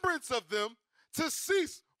remembrance of them to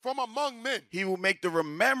cease from among men. He will make the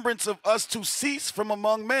remembrance of us to cease from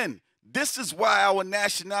among men. This is why our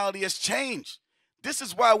nationality has changed. This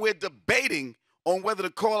is why we're debating on whether to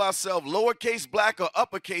call ourselves lowercase black or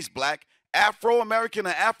uppercase black, Afro-American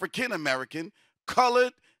or African-American,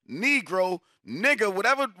 colored, Negro, nigger,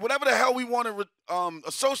 whatever the hell we want to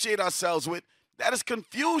associate ourselves with. That is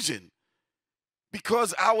confusion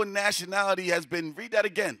because our nationality has been, read that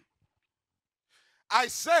again. I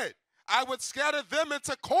said, I would scatter them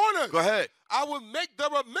into corners. Go ahead. I would make the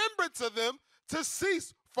remembrance of them to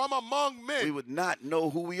cease from among men. We would not know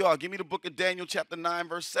who we are. Give me the book of Daniel chapter 9,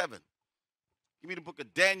 verse 7. Give me the book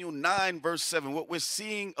of Daniel 9, verse 7. What we're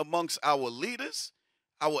seeing amongst our leaders,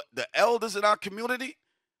 the elders in our community,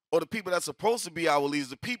 or the people that's supposed to be our leaders,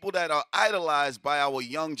 the people that are idolized by our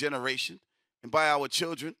young generation and by our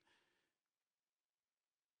children,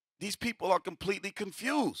 these people are completely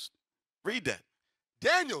confused. Read that.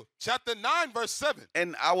 Daniel chapter 9, verse 7.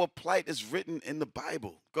 And our plight is written in the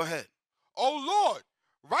Bible. Go ahead. O Lord,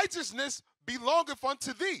 righteousness belongeth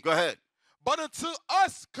unto thee. Go ahead. But unto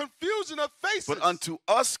us confusion of faces. But unto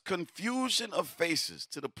us confusion of faces,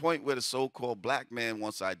 to the point where the so-called black man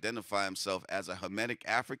wants to identify himself as a Hamitic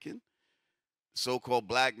African. The so-called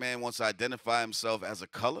black man wants to identify himself as a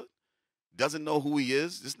color. Doesn't know who he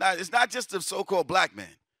is. It's not just the so-called black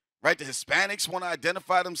man, right? The Hispanics want to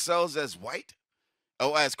identify themselves as white,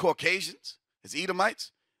 or as Caucasians, as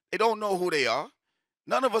Edomites. They don't know who they are.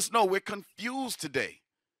 None of us know. We're confused today.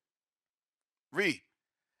 Read.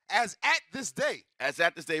 As at this day. As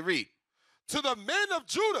at this day, read. To the men of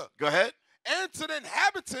Judah. Go ahead. And to the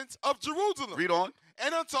inhabitants of Jerusalem. Read on.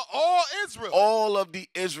 And unto all Israel. All of the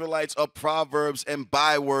Israelites are proverbs and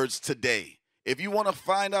bywords today. If you want to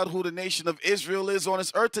find out who the nation of Israel is on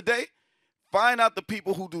this earth today, find out the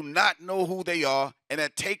people who do not know who they are and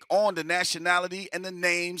that take on the nationality and the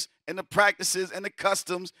names and the practices and the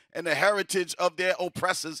customs and the heritage of their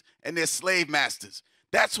oppressors and their slave masters.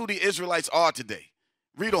 That's who the Israelites are today.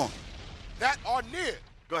 Read on. That are near.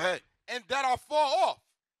 Go ahead. And that are far off.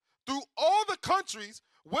 Through all the countries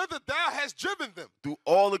whither thou hast driven them. Through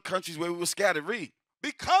all the countries where we were scattered. Read.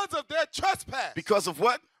 Because of their trespass. Because of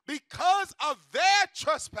what? Because of their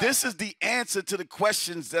trespass. This is the answer to the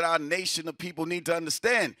questions that our nation of people need to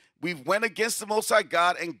understand. We've went against the Most High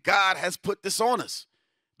God, and God has put this on us.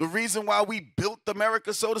 The reason why we built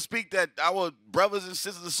America, so to speak, that our brothers and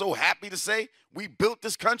sisters are so happy to say we built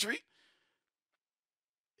this country,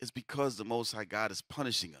 is because the Most High God is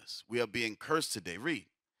punishing us. We are being cursed today. Read.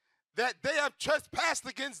 That they have trespassed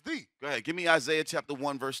against thee. Go ahead. Give me Isaiah chapter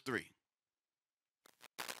 1, verse 3.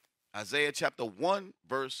 Isaiah chapter 1,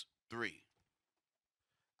 verse 3.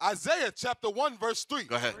 Isaiah chapter 1, verse 3.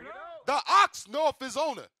 Go ahead. The ox knoweth his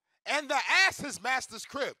owner, and the ass his master's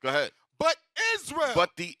crib. Go ahead. But Israel.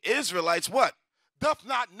 But the Israelites what? Doth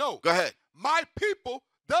not know. Go ahead. My people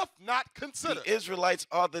doth not consider. The Israelites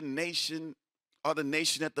are the nation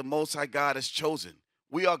that the Most High God has chosen.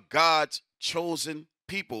 We are God's chosen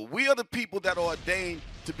people. We are the people that are ordained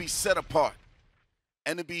to be set apart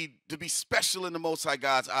and to be special in the Most High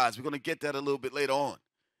God's eyes. We're going to get that a little bit later on.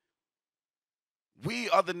 We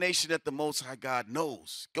are the nation that the Most High God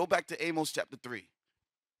knows. Go back to Amos chapter 3.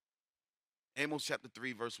 Amos chapter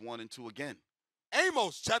 3, verse 1 and 2 again.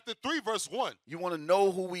 Amos chapter 3, verse 1. You want to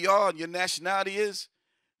know who we are and your nationality is?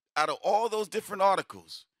 Out of all those different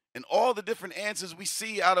articles and all the different answers we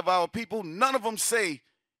see out of our people, none of them say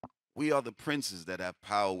we are the princes that have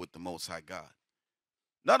power with the Most High God.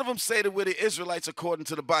 None of them say that we're the Israelites according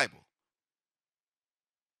to the Bible.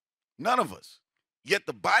 None of us. Yet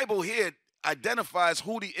the Bible here identifies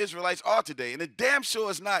who the Israelites are today. And it damn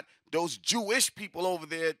sure is not those Jewish people over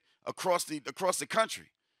there across the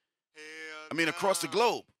country. Across the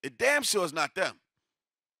globe. It damn sure is not them.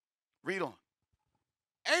 Read on.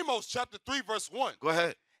 Amos chapter 3, verse 1. Go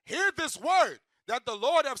ahead. Hear this word that the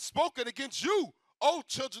Lord hath spoken against you, O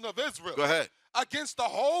children of Israel. Go ahead. Against the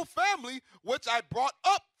whole family which I brought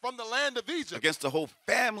up from the land of Egypt. Against the whole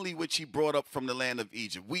family which he brought up from the land of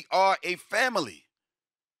Egypt. We are a family.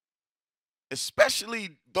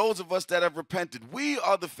 Especially those of us that have repented. We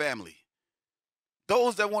are the family.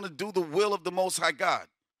 Those that want to do the will of the Most High God.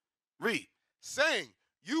 Read. Saying,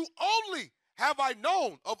 you only have I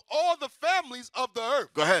known of all the families of the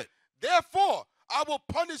earth. Go ahead. Therefore, I will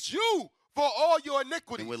punish you for all your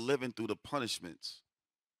iniquities. And we're living through the punishments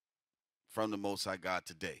from the Most High God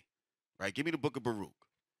today. Right? Give me the book of Baruch.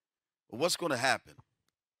 Well, what's going to happen?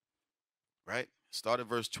 Right? Start at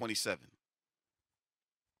verse 27.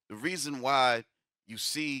 The reason why you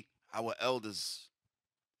see our elders,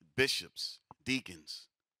 bishops, deacons,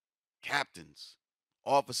 captains,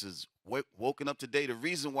 officers woken up today. The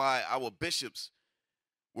reason why our bishops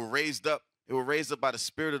were raised up, they were raised up by the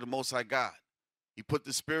Spirit of the Most High God. He put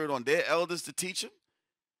the Spirit on their elders to teach them.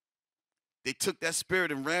 They took that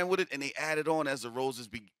Spirit and ran with it, and they added on as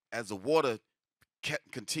the water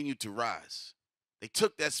continued to rise. They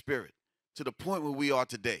took that Spirit to the point where we are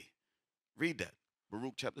today. Read that.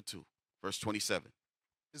 Baruch chapter 2, verse 27.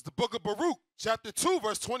 It's the book of Baruch, chapter 2,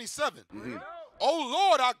 verse 27. O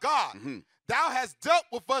Lord our God, thou hast dealt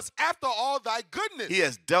with us after all thy goodness. He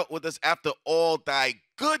has dealt with us after all thy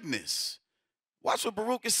goodness. Watch what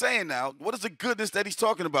Baruch is saying now. What is the goodness that he's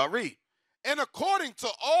talking about? Read. And according to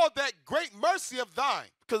all that great mercy of thine.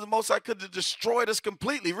 Because the Most High could have destroyed us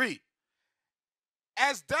completely. Read.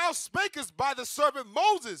 As thou spakest by the servant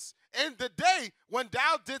Moses in the day when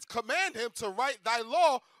thou didst command him to write thy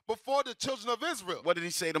law before the children of Israel. What did he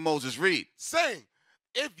say to Moses? Read. Saying,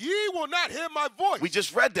 if ye will not hear my voice. We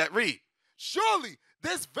just read that. Read. Surely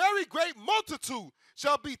this very great multitude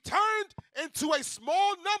shall be turned into a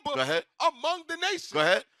small number among the nations. Go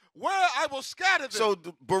ahead. Where I will scatter them. So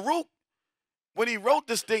Baruch, when he wrote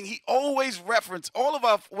this thing, he always referenced all of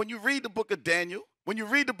our, when you read the book of Daniel, when you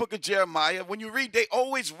read the book of Jeremiah, when you read, they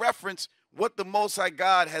always reference what the Most High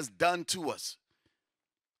God has done to us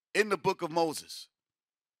in the book of Moses,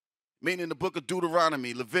 meaning the book of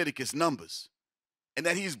Deuteronomy, Leviticus, Numbers, and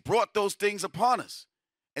that he's brought those things upon us.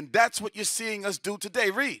 And that's what you're seeing us do today.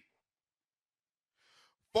 Read.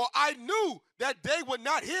 For I knew that they would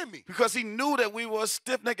not hear me. Because he knew that we were a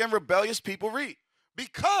stiff-necked and rebellious people. Read.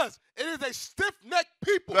 Because it is a stiff-necked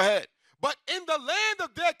people. Go ahead. But in the land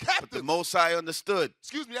of their captives. But the Most High understood.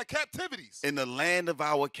 Their captivities. In the land of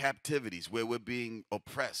our captivities, where we're being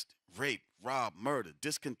oppressed, raped, robbed, murdered,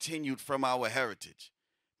 discontinued from our heritage,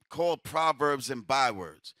 called proverbs and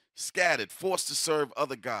bywords, scattered, forced to serve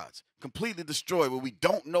other gods, completely destroyed, where we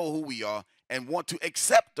don't know who we are and want to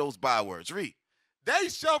accept those bywords. Read. They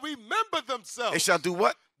shall remember themselves. They shall do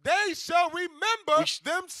what? They shall remember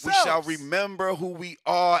themselves. We shall remember who we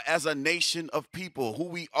are as a nation of people, who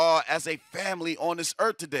we are as a family on this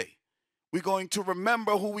earth today. We're going to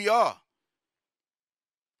remember who we are.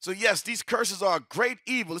 So yes, these curses are a great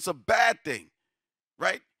evil. It's a bad thing,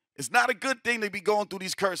 right? It's not a good thing to be going through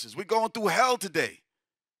these curses. We're going through hell today.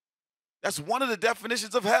 That's one of the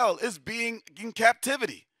definitions of hell, is being in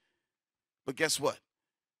captivity. But guess what?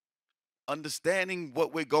 Understanding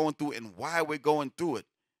what we're going through and why we're going through it,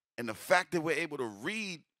 and the fact that we're able to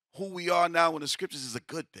read who we are now in the scriptures, is a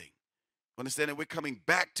good thing. Understand that we're coming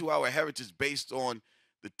back to our heritage based on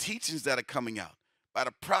the teachings that are coming out by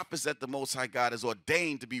the prophets that the Most High God has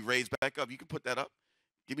ordained to be raised back up. You can put that up.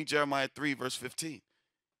 Give me Jeremiah 3, verse 15.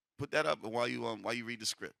 Put that up while you read the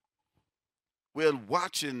script. We're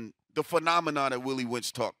watching the phenomenon that Willie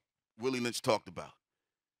Lynch talked about.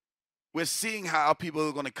 We're seeing how people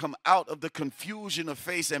are going to come out of the confusion of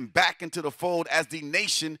faith and back into the fold as the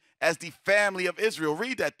nation, as the family of Israel.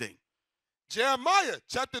 Read that thing. Jeremiah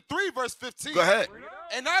chapter 3, verse 15. Go ahead.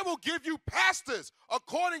 And I will give you pastors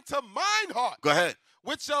according to mine heart. Go ahead.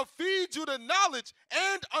 Which shall feed you the knowledge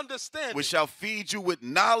and understanding. Which shall feed you with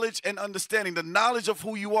knowledge and understanding. The knowledge of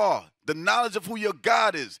who you are. The knowledge of who your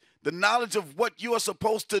God is. The knowledge of what you are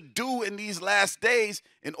supposed to do in these last days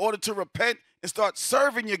in order to repent and start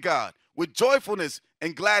serving your God with joyfulness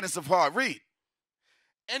and gladness of heart. Read.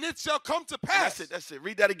 And it shall come to pass. That's it.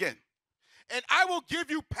 Read that again. And I will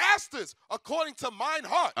give you pastors according to mine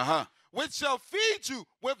heart. Which shall feed you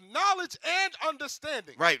with knowledge and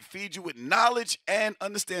understanding. Right. Feed you with knowledge and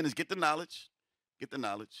understanding. Get the knowledge. Get the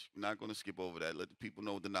knowledge. We're not going to skip over that. Let the people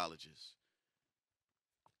know what the knowledge is.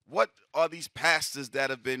 What are these pastors that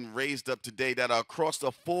have been raised up today that are across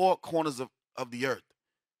the four corners of the earth?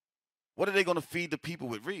 What are they going to feed the people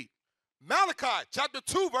with? Read. Malachi chapter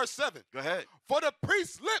 2, verse 7. Go ahead. For the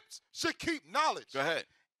priest's lips should keep knowledge. Go ahead.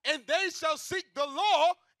 And they shall seek the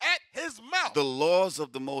law at his mouth. The laws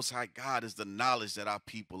of the Most High God is the knowledge that our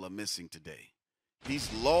people are missing today.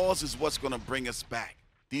 These laws is what's going to bring us back.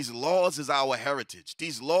 These laws is our heritage.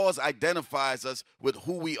 These laws identifies us with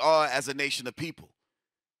who we are as a nation of people.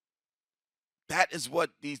 That is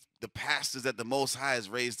what the pastors that the Most High has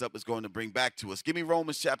raised up is going to bring back to us. Give me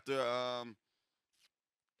Romans chapter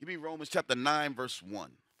 9, verse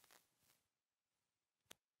 1.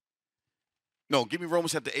 No, give me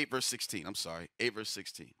Romans chapter 8, verse 16. I'm sorry, 8, verse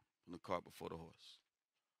 16. On the cart before the horse.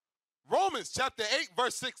 Romans chapter 8,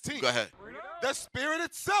 verse 16. Go ahead. The Spirit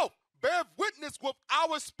itself bear witness with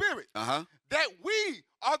our spirit that we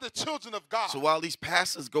are the children of God. So while these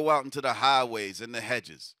pastors go out into the highways and the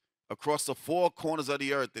hedges, across the four corners of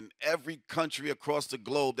the earth, in every country across the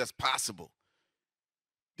globe that's possible,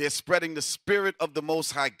 They're spreading the spirit of the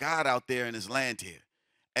Most High God out there in his land here.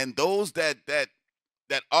 And those that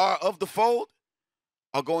are of the fold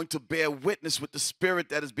are going to bear witness with the spirit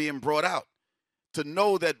that is being brought out, to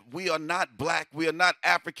know that we are not black, we are not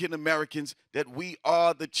African Americans, that we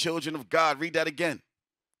are the children of God. Read that again.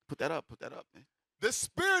 Put that up, man. The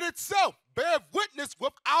spirit itself bear witness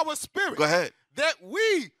with our spirit. Go ahead. That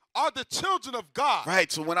we are the children of God.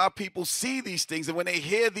 Right, so when our people see these things and when they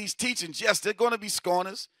hear these teachings, yes, they're going to be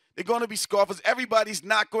scorners. They're going to be scoffers. Everybody's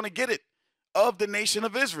not going to get it of the nation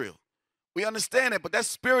of Israel. We understand it, but that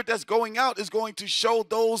spirit that's going out is going to show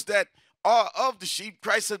those that are of the sheep.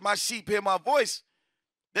 Christ said, my sheep hear my voice.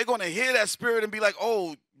 They're going to hear that spirit and be like,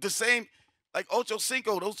 oh, the same, like Ocho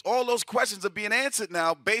Cinco, all those questions are being answered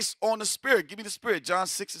now based on the spirit. Give me the spirit, John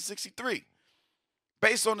 6:63.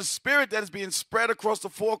 Based on the spirit that is being spread across the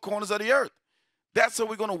four corners of the earth. That's how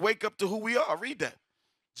we're going to wake up to who we are. Read that.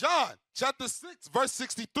 John chapter 6, verse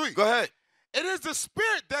 63. Go ahead. It is the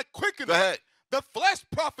spirit that quickeneth. Go ahead. The flesh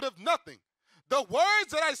profiteth nothing. The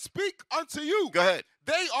words that I speak unto you, Go ahead.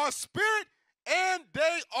 they are spirit and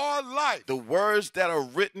they are life. The words that are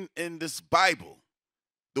written in this Bible,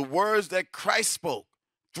 the words that Christ spoke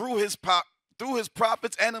through his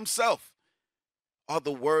prophets and himself, are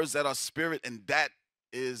the words that are spirit, and that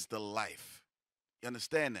is the life. You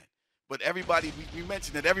understand that? But everybody, we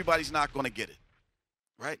mentioned that everybody's not going to get it,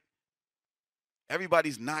 right?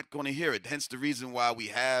 Everybody's not going to hear it. Hence the reason why we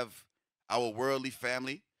have our worldly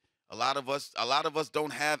family. A lot of us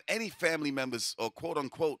don't have any family members or quote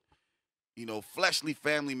unquote, fleshly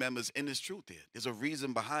family members in this truth here. There's a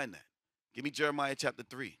reason behind that. Give me Jeremiah chapter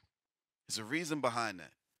 3. There's a reason behind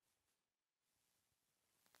that.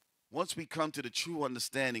 Once we come to the true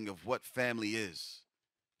understanding of what family is,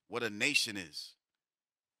 what a nation is,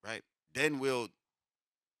 right? Then we'll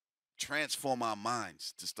transform our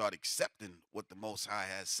minds to start accepting what the Most High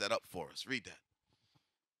has set up for us. Read that.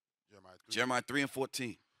 Jeremiah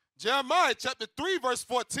 3:14. Jeremiah chapter 3, verse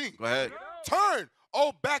 14. Go ahead. Turn,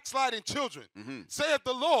 O backsliding children, saith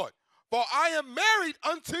the Lord, for I am married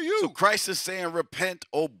unto you. So Christ is saying, repent,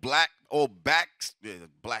 black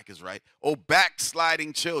is right,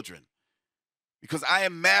 backsliding children, because I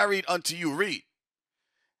am married unto you. Read.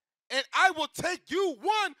 And I will take you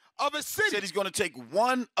one of a city. He said he's going to take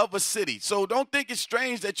one of a city. So don't think it's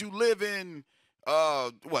strange that you live in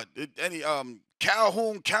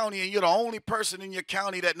Calhoun County and you're the only person in your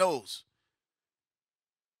county that knows.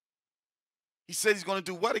 He said he's going to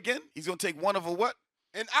do what again? He's going to take one of a what?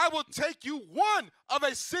 And I will take you one of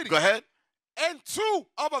a city. Go ahead. And two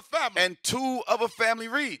of a family. And two of a family.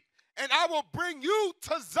 Read. And I will bring you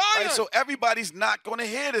to Zion. Right, so everybody's not going to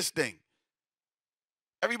hear this thing.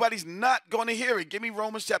 Everybody's not going to hear it. Give me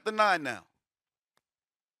Romans chapter 9 now.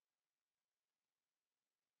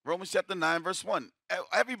 Romans chapter 9, verse 1.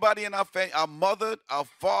 Everybody in our family, our mother, our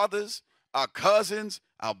fathers, our cousins,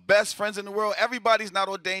 our best friends in the world, everybody's not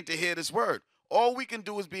ordained to hear this word. All we can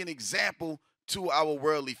do is be an example to our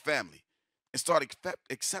worldly family and start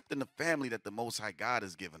accepting the family that the Most High God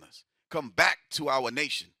has given us. Come back to our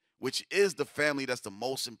nation, which is the family that's the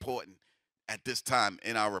most important at this time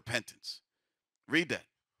in our repentance. Read that.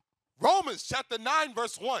 Romans chapter 9,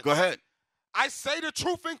 verse 1. Go ahead. I say the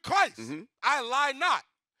truth in Christ. I lie not.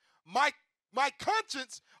 My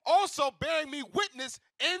conscience also bearing me witness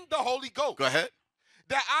in the Holy Ghost. Go ahead.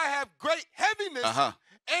 That I have great heaviness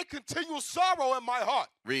and continual sorrow in my heart.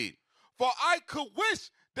 Read. For I could wish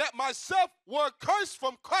that myself were cursed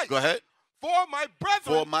from Christ. Go ahead. For my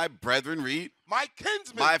brethren. For my brethren, read. My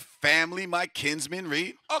kinsmen. My family, my kinsmen,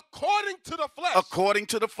 read. According to the flesh. According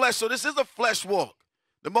to the flesh. So this is a flesh walk.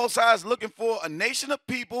 The Most High is looking for a nation of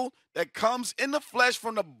people that comes in the flesh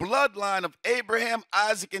from the bloodline of Abraham,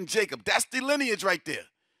 Isaac, and Jacob. That's the lineage right there.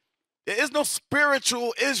 There is no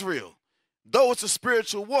spiritual Israel, though it's a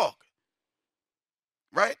spiritual walk,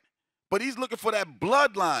 right? But he's looking for that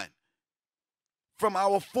bloodline from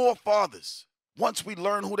our forefathers. Once we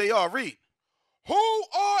learn who they are, read. Who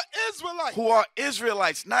are Israelites? Who are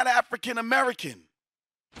Israelites, not African American.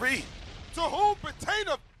 Read. To whom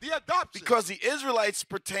pertaineth the adoption. Because the Israelites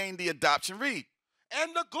pertain the adoption. Read.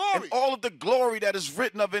 And the glory. And all of the glory that is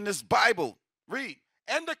written of in this Bible. Read.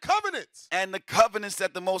 And the covenants. And the covenants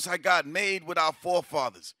that the Most High God made with our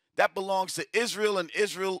forefathers. That belongs to Israel and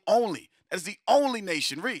Israel only. That is the only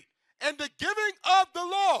nation. Read. And the giving of the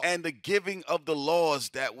law. And the giving of the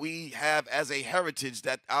laws that we have as a heritage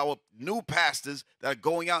that our new pastors that are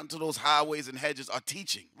going out into those highways and hedges are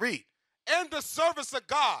teaching. Read. And the service of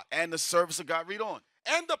God. And the service of God. Read on.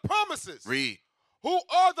 And the promises. Read. Who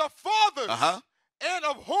are the fathers. And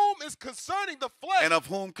of whom is concerning the flesh. And of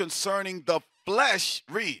whom concerning the flesh.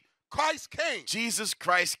 Read. Christ came. Jesus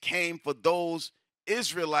Christ came for those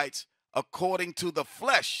Israelites according to the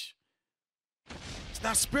flesh. It's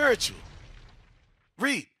not spiritual.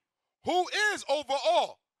 Read. Who is over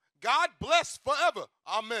all. God bless forever.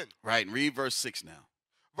 Amen. Right, and read verse 6 now.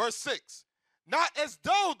 Verse 6. Not as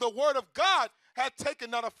though the word of God had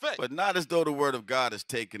taken none effect. But not as though the word of God has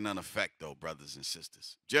taken none effect, though, brothers and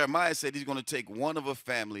sisters. Jeremiah said he's going to take one of a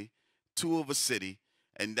family, two of a city,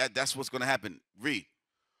 and that's what's going to happen. Read.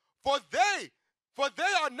 For they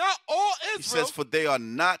are not all Israel. He says, for they are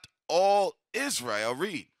not all Israel.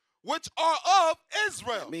 Read. Which are of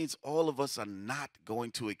Israel. That means all of us are not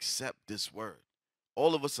going to accept this word.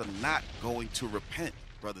 All of us are not going to repent,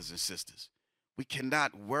 brothers and sisters. We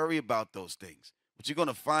cannot worry about those things. What you're going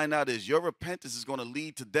to find out is your repentance is going to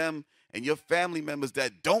lead to them and your family members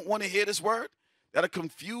that don't want to hear this word, that are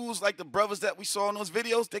confused like the brothers that we saw in those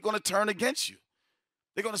videos. They're going to turn against you.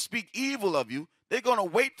 They're going to speak evil of you. They're going to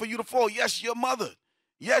wait for you to fall. Yes, your mother.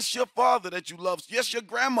 Yes, your father that you love. Yes, your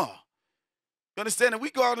grandma. You understand? And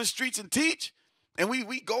we go out on the streets and teach, and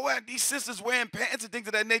we go at these sisters wearing pants and things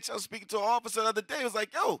of that nature. I was speaking to an officer the other day. It was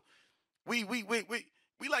like, yo, we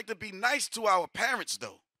like to be nice to our parents,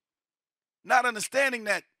 though. Not understanding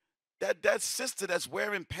that sister that's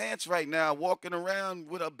wearing pants right now, walking around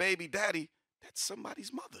with her baby daddy, that's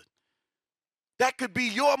somebody's mother. That could be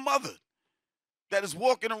your mother that is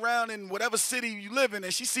walking around in whatever city you live in,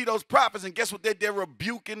 and she see those prophets, and guess what? They're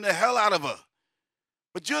rebuking the hell out of her.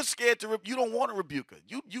 But you're scared to, you don't want to rebuke her.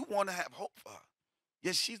 You want to have hope for her.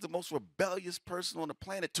 Yes, she's the most rebellious person on the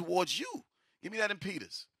planet towards you. Give me that in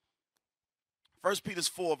Peter's. 1 Peter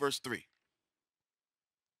 4, verse 3.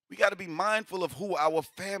 We got to be mindful of who our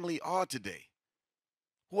family are today,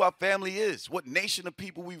 who our family is, what nation of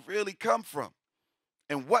people we really come from,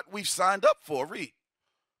 and what we've signed up for. Read.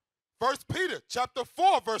 1 Peter chapter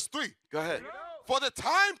 4, verse 3. Go ahead. For the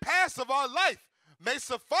time past of our life may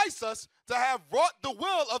suffice us to have wrought the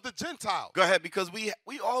will of the Gentiles. Go ahead, because we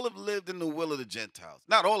all have lived in the will of the Gentiles.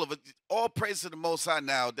 Not all of it. All praise to the Most High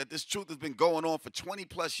now that this truth has been going on for 20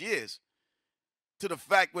 plus years, to the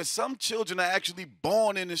fact where some children are actually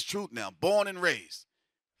born in this truth now, born and raised.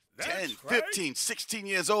 That's 10, right. 15, 16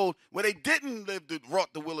 years old, where they didn't wrought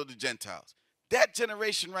the will of the Gentiles. That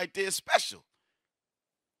generation right there is special.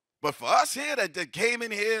 But for us here that came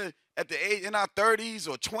in here at the age in our 30s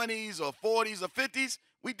or 20s or 40s or 50s,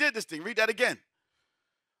 we did this thing. Read that again.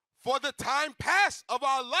 For the time past of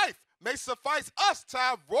our life may suffice us to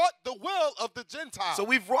have wrought the will of the Gentiles. So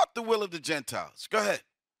we've wrought the will of the Gentiles. Go ahead.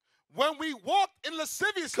 When we walked in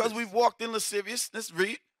lasciviousness. Because we've walked in lasciviousness.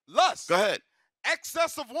 Read. Lust. Go ahead.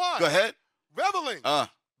 Excess of wine. Go ahead. Reveling.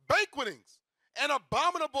 Banquetings. And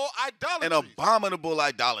abominable idolatries. And abominable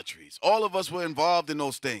idolatries. All of us were involved in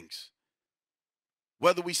those things.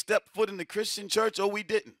 Whether we stepped foot in the Christian church or we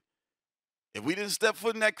didn't. If we didn't step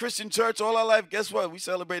foot in that Christian church all our life, guess what? We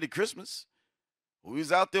celebrated Christmas. We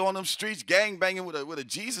was out there on them streets gang banging with a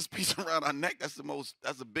Jesus piece around our neck. That's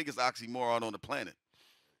the biggest oxymoron on the planet.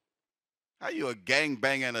 How you a gang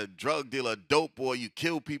banger and a drug dealer, a dope boy, you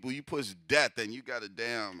kill people, you push death, and you got a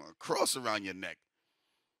damn cross around your neck?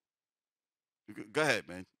 Go ahead,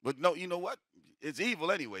 man. But no, you know what? It's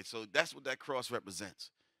evil anyway, so that's what that cross represents.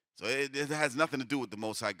 So it has nothing to do with the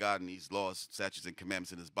Most High God and these laws, statutes, and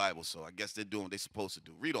commandments in this Bible. So I guess they're doing what they're supposed to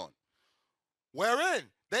do. Read on. Wherein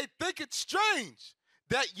they think it strange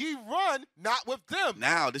that ye run not with them.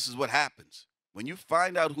 Now, this is what happens. When you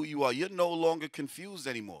find out who you are, you're no longer confused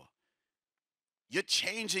anymore. You're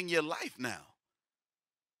changing your life now.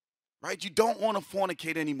 Right? You don't want to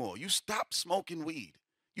fornicate anymore. You stop smoking weed.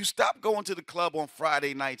 You stop going to the club on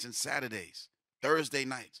Friday nights and Saturdays, Thursday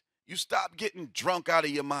nights. You stop getting drunk out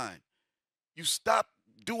of your mind. You stop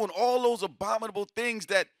doing all those abominable things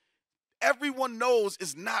that everyone knows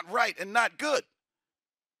is not right and not good.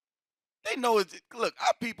 They know it. Look,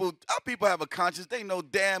 our people have a conscience. They know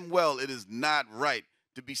damn well it is not right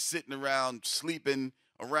to be sitting around, sleeping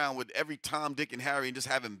around with every Tom, Dick, and Harry and just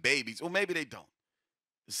having babies. Or maybe they don't.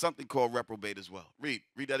 There's something called reprobate as well. Read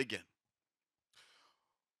that again.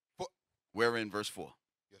 Wherein, verse 4.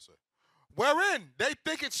 Yes, sir. Wherein they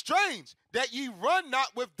think it strange that ye run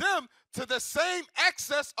not with them to the same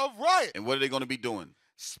excess of riot. And what are they going to be doing?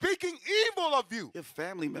 Speaking evil of you. Your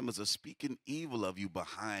family members are speaking evil of you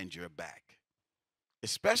behind your back.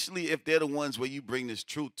 Especially if they're the ones where you bring this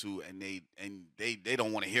truth to and they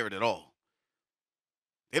don't want to hear it at all.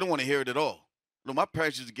 They don't want to hear it at all. Look, my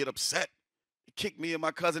parents used to get upset. They kicked me and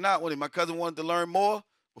my cousin out when my cousin wanted to learn more.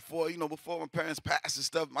 Before my parents passed and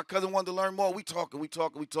stuff, my cousin wanted to learn more. We talking,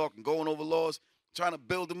 going over laws, trying to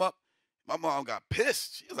build them up. My mom got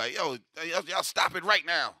pissed. She was like, yo, y'all stop it right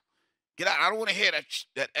now. Get out. I don't want to hear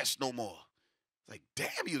that S no more. It's like,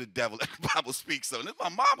 damn you, the devil. Let the Bible speak something. This is my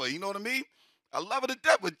mama, you know what I mean? I love her to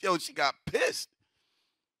death, but yo, she got pissed.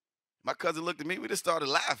 My cousin looked at me. We just started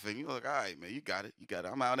laughing. You know, like, all right, man, you got it. You got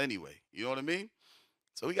it. I'm out anyway. You know what I mean?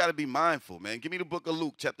 So we got to be mindful, man. Give me the book of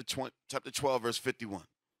Luke, chapter 12, verse 51.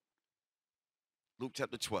 Luke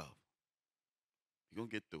chapter 12. You're going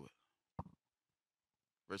to get through it.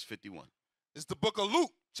 Verse 51. It's the book of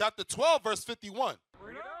Luke, chapter 12, verse 51.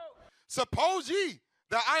 Suppose ye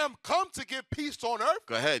that I am come to give peace on earth?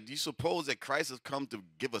 Go ahead. Do you suppose that Christ has come to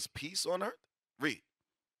give us peace on earth? Read.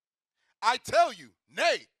 I tell you,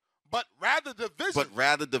 nay, but rather division. But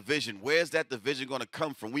rather division. Where's that division going to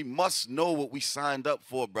come from? We must know what we signed up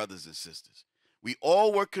for, brothers and sisters. We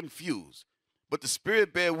all were confused, but the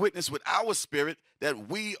Spirit bear witness with our spirit that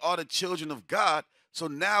we are the children of God. So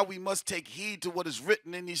now we must take heed to what is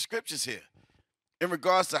written in these scriptures here in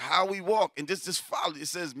regards to how we walk. And just follow. It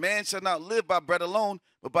says, man shall not live by bread alone,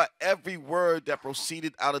 but by every word that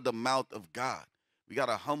proceeded out of the mouth of God. We got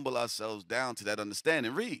to humble ourselves down to that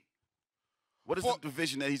understanding. Read. What is the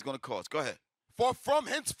division that he's going to cause? Go ahead. For from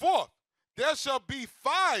henceforth there shall be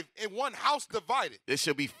 5 in one house divided. There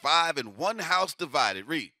shall be 5 in one house divided.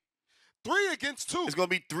 Read. 3 against 2. It's going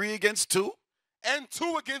to be 3 against 2. And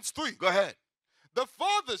 2 against 3. Go ahead. The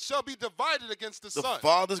father shall be divided against the son. The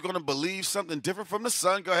father's going to believe something different from the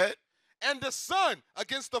son. Go ahead. And the son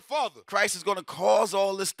against the father. Christ is going to cause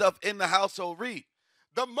all this stuff in the household. Read.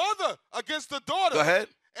 The mother against the daughter. Go ahead.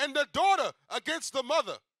 And the daughter against the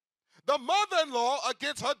mother. The mother-in-law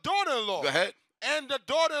against her daughter-in-law. Go ahead. And the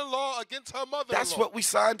daughter-in-law against her mother-in-law. That's what we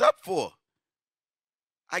signed up for.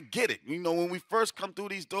 I get it. You know, when we first come through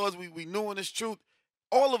these doors, we knew in this truth,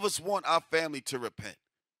 all of us want our family to repent.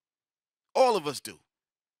 All of us do.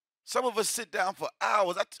 Some of us sit down for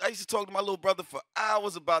hours. I used to talk to my little brother for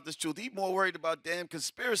hours about this truth. He's more worried about damn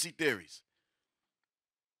conspiracy theories.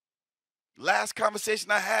 Last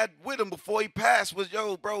conversation I had with him before he passed was,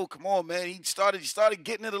 yo, bro, come on, man. He started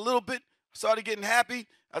getting it a little bit, started getting happy.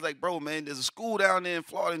 I was like, bro, man, there's a school down there in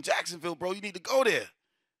Florida, in Jacksonville, bro. You need to go there.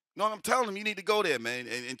 You know what I'm telling him? You need to go there, man,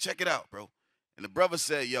 and check it out, bro. And the brother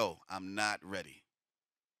said, yo, I'm not ready.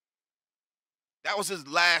 That was his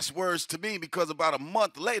last words to me, because about a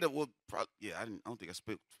month later, I don't think I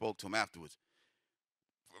spoke to him afterwards.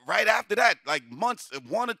 Right after that, like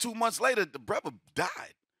 1 or 2 months later, the brother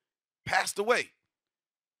died, passed away,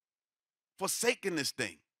 forsaking this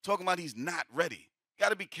thing, talking about he's not ready. Got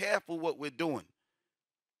to be careful what we're doing,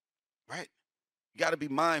 right? You got to be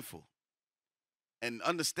mindful and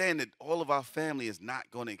understand that all of our family is not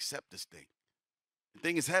going to accept this thing. The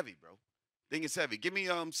thing is heavy, bro. Thing is heavy. Give me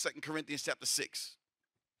 2 Corinthians chapter 6,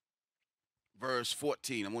 verse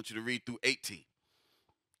 14. I want you to read through 18.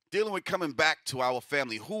 Dealing with coming back to our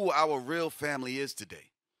family, who our real family is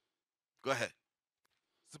today. Go ahead.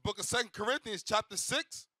 It's the book of 2 Corinthians chapter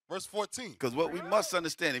 6, verse 14. Because what we must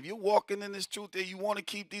understand, if you're walking in this truth and you want to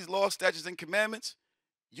keep these laws, statutes, and commandments,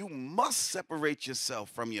 you must separate yourself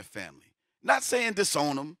from your family. Not saying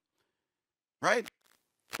disown them, right?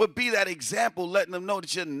 But be that example, letting them know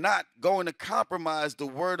that you're not going to compromise the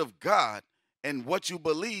word of God and what you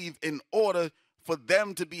believe in order for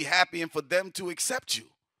them to be happy and for them to accept you.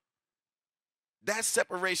 That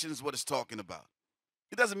separation is what it's talking about.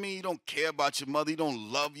 It doesn't mean you don't care about your mother, you don't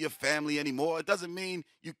love your family anymore. It doesn't mean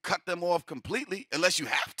you cut them off completely unless you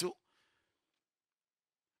have to.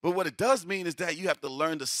 But what it does mean is that you have to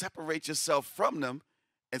learn to separate yourself from them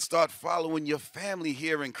and start following your family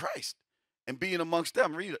here in Christ. And being amongst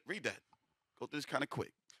them. Read that. Go through this kind of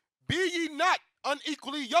quick. Be ye not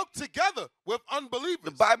unequally yoked together with unbelievers.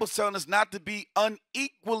 The Bible's telling us not to be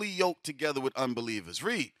unequally yoked together with unbelievers.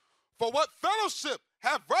 Read. For what fellowship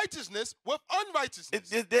have righteousness with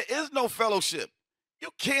unrighteousness? There is no fellowship. You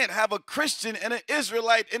can't have a Christian and an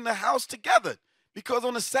Israelite in the house together. Because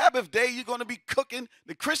on the Sabbath day, you're going to be cooking.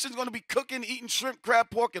 The Christian's going to be cooking, eating shrimp, crab,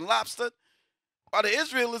 pork, and lobster. While the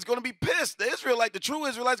Israel is going to be pissed. The Israelite, the true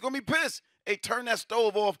Israelite's going to be pissed. Hey, turn that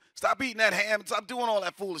stove off. Stop eating that ham. Stop doing all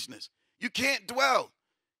that foolishness. You can't dwell.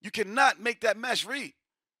 You cannot make that mesh. Read.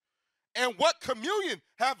 And what communion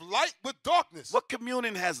have light with darkness? What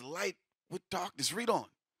communion has light with darkness? Read on.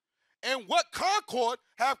 And what concord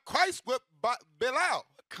have Christ with Belial?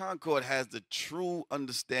 Concord has the true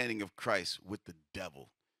understanding of Christ with the devil.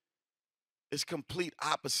 It's complete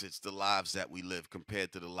opposites, the lives that we live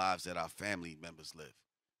compared to the lives that our family members live.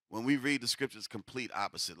 When we read the scriptures, complete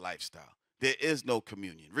opposite lifestyle. There is no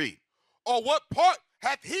communion. Read. Or what part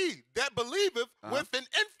hath he that believeth with an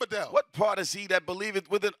infidel? What part is he that believeth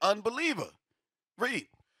with an unbeliever? Read.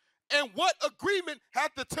 And what agreement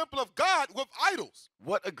had the temple of God with idols?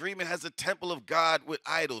 What agreement has the temple of God with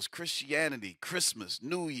idols? Christianity, Christmas,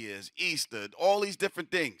 New Year's, Easter, all these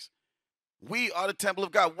different things. We are the temple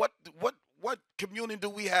of God. What communion do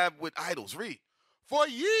we have with idols? Read. For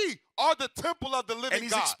ye are the temple of the living God. And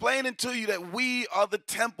he's explaining to you that we are the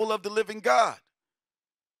temple of the living God.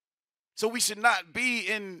 So we should not be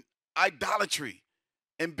in idolatry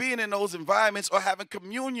and being in those environments or having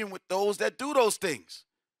communion with those that do those things.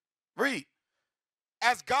 Read.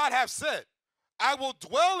 As God hath said, I will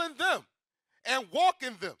dwell in them and walk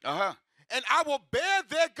in them. And I will bear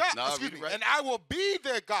their God. Right. And I will be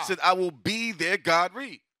their God. Said, I will be their God.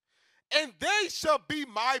 Read. And they shall be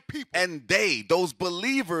my people. And they, those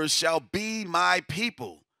believers, shall be my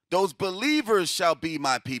people. Those believers shall be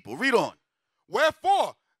my people. Read on.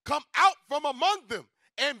 Wherefore, come out from among them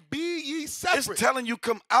and be ye separate. It's telling you,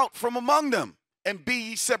 come out from among them and be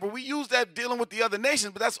ye separate. We use that dealing with the other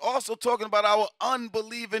nations, but that's also talking about our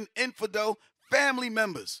unbelieving, infidel family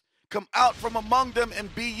members. Come out from among them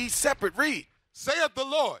and be ye separate. Read. Saith the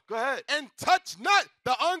Lord. Go ahead. And touch not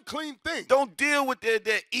the unclean thing. Don't deal with their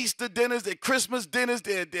Easter dinners, their Christmas dinners,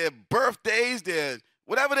 their birthdays, their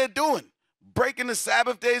whatever they're doing. Breaking the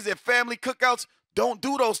Sabbath days, their family cookouts. Don't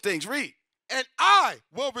do those things. Read. And I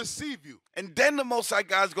will receive you. And then the Most High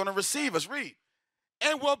God is going to receive us. Read.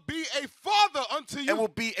 And will be a father unto you. And will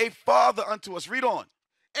be a father unto us. Read on.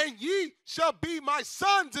 And ye shall be my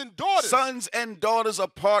sons and daughters. Sons and daughters are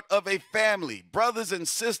part of a family. Brothers and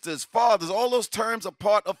sisters, fathers, all those terms are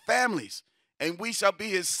part of families. And we shall be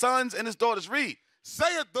his sons and his daughters. Read.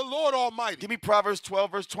 Saith the Lord Almighty. Give me Proverbs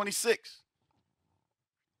 12, verse 26.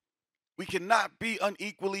 We cannot be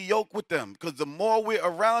unequally yoked with them because the more we're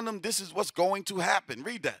around them, this is what's going to happen.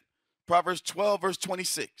 Read that. Proverbs 12, verse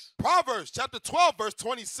 26. Proverbs chapter 12, verse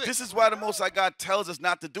 26. This is why the Most High God tells us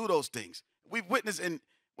not to do those things. We've witnessed, and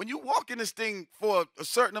when you walk in this thing for a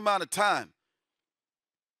certain amount of time,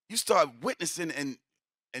 you start witnessing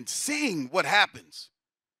and seeing what happens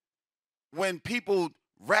when people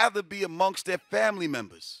rather be amongst their family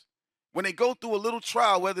members. When they go through a little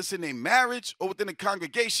trial, whether it's in a marriage or within a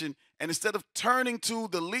congregation, and instead of turning to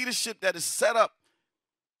the leadership that is set up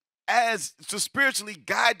as to spiritually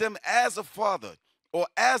guide them as a father or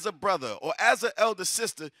as a brother or as an elder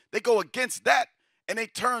sister, they go against that and they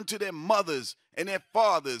turn to their mothers and their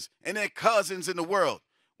fathers and their cousins in the world.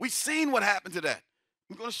 We've seen what happened to that.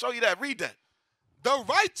 I'm going to show you that. Read that. The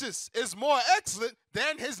righteous is more excellent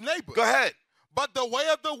than his neighbor. Go ahead. But the way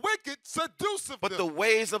of the wicked seduceth them. But the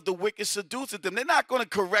ways of the wicked seduceth them. They're not going to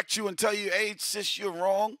correct you and tell you, hey, sis, you're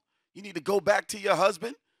wrong. You need to go back to your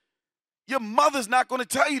husband. Your mother's not going to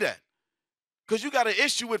tell you that because you got an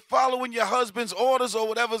issue with following your husband's orders or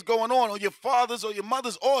whatever's going on, or your father's or your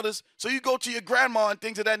mother's orders. So you go to your grandma and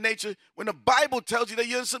things of that nature when the Bible tells you that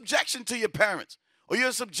you're in subjection to your parents or you're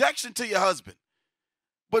in subjection to your husband.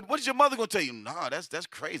 But what is your mother going to tell you? Nah, that's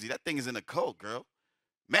crazy. That thing is in a cult, girl.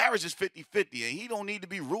 Marriage is 50-50, and he don't need to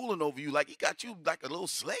be ruling over you like he got you like a little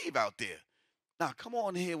slave out there. Now, come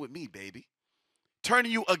on here with me, baby.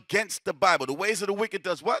 Turning you against the Bible. The ways of the wicked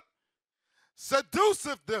does what?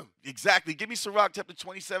 Seduceth them. Exactly. Give me Sirach chapter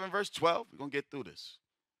 27, verse 12. We're going to get through this.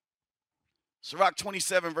 Sirach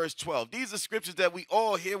 27, verse 12. These are scriptures that we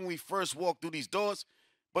all hear when we first walk through these doors.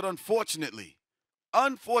 But unfortunately,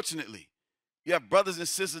 you have brothers and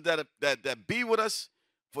sisters that be with us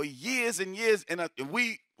for years and years. And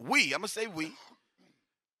we, I'm going to say we.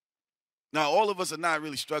 Now, all of us are not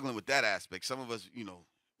really struggling with that aspect. Some of us,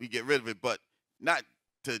 we get rid of it. But not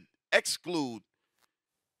to exclude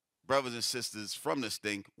brothers and sisters from this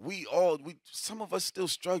thing, some of us still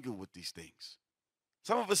struggle with these things.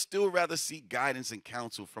 Some of us still rather seek guidance and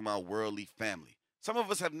counsel from our worldly family. Some of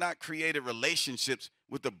us have not created relationships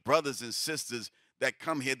with the brothers and sisters that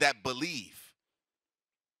come here that believe.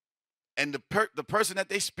 And the person that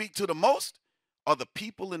they speak to the most are the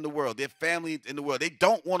people in the world, their family in the world. They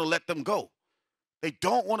don't want to let them go. They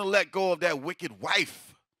don't want to let go of that wicked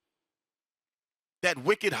wife, that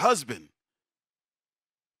wicked husband,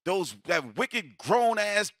 that wicked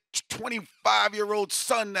grown-ass 25-year-old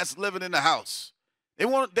son that's living in the house. They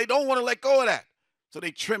don't want to let go of that. So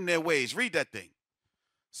they trim their ways. Read that thing.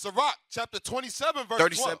 Sirach chapter 27, verse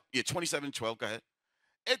 37, 12. Yeah, 27 and 12. Go ahead.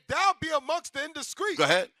 If thou be amongst the indiscreet, Go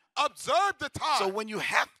ahead. observe the time. So when you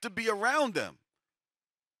have to be around them,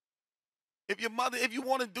 if you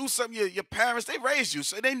want to do something, your parents, they raised you,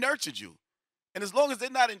 so they nurtured you. And as long as they're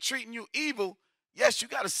not entreating you evil, yes, you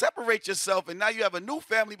got to separate yourself, and now you have a new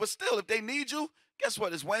family. But still, if they need you, guess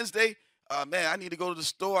what? It's Wednesday. Man, I need to go to the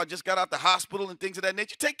store. I just got out the hospital and things of that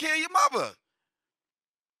nature. Take care of your mother.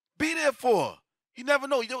 Be there for her. You never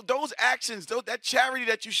know. Those actions, that charity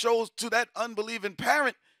that you show to that unbelieving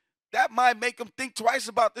parent, that might make them think twice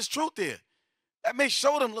about this truth here. That may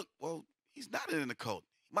show them, look, well, he's not in the cult.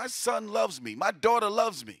 My son loves me. My daughter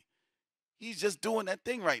loves me. He's just doing that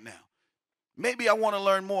thing right now. Maybe I want to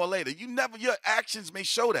learn more later. Your actions may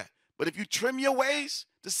show that. But if you trim your ways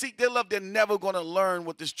to seek their love, they're never going to learn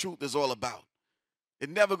what this truth is all about. They're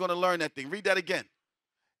never going to learn that thing. Read that again.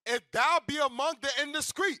 If thou be among the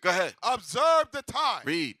indiscreet, Go ahead. observe the time.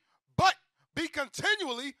 Read. But be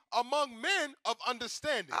continually among men of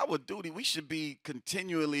understanding. Our duty, we should be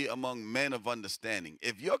continually among men of understanding.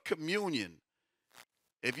 If you're communing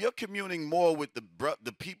more with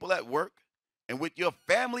the people at work and with your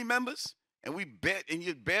family members, and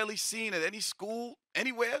you're barely seen at any school,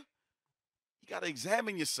 anywhere, you got to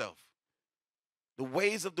examine yourself. The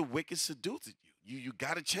ways of the wicked seduce you. You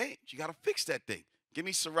got to change. You got to fix that thing. Give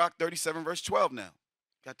me Sirach 37, verse 12 now.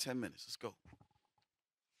 Got 10 minutes. Let's go.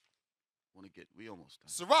 We almost done.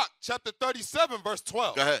 Sirach chapter 37, verse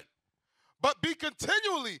 12. Go ahead. But be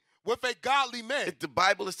continually with a godly man. If the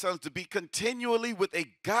Bible is telling us to be continually with a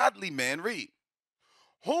godly man, read.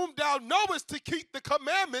 Whom thou knowest to keep the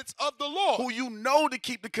commandments of the Lord. Who you know to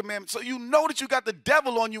keep the commandments. So you know that you got the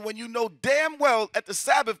devil on you when you know damn well at the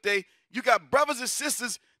Sabbath day you got brothers and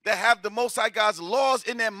sisters that have the Most High God's laws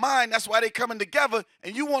in their mind. That's why they coming together,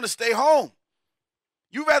 and you want to stay home.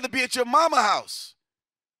 You rather be at your mama house.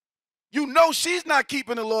 You know she's not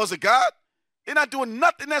keeping the laws of God. They're not doing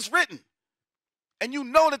nothing that's written. And you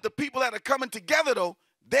know that the people that are coming together, though,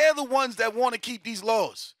 they're the ones that want to keep these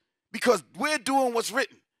laws because we're doing what's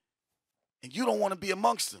written. And you don't want to be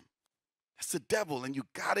amongst them. That's the devil, and you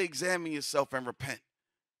got to examine yourself and repent.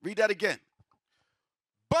 Read that again.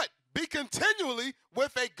 But be continually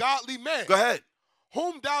with a godly man. Go ahead.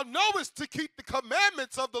 Whom thou knowest to keep the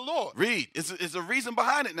commandments of the Lord. Read. It's a reason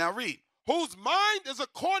behind it now. Read. Whose mind is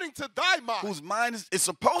according to thy mind. Whose mind is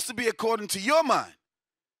supposed to be according to your mind.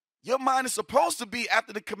 Your mind is supposed to be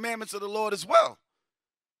after the commandments of the Lord as well.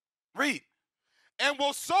 Read. And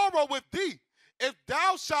will sorrow with thee if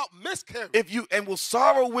thou shalt miscarry. And will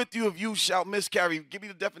sorrow with you if you shalt miscarry. Give me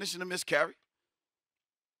the definition of miscarry.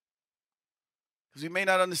 Because you may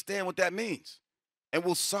not understand what that means. And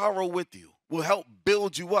will sorrow with you. Will help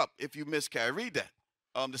build you up if you miscarry. Read that.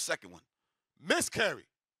 The second one. Miscarry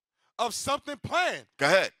of something planned. Go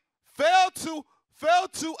ahead. Fail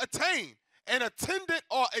to attain an intended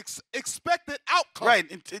or expected outcome.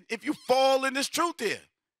 Right. If you fall in this truth here.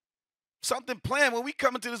 Something planned. When we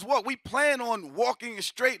come into this walk, we plan on walking a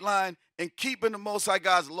straight line and keeping the Most High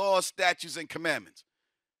God's laws, statutes, and commandments.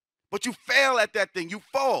 But you fail at that thing. You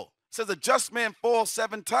fall. It says a just man falls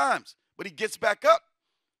 7 times, but he gets back up.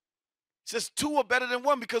 It says 2 are better than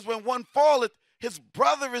 1 because when one falleth, his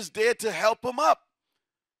brother is there to help him up.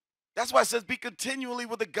 That's why it says be continually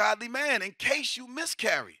with a godly man in case you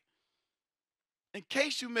miscarry. In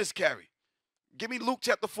case you miscarry. Give me Luke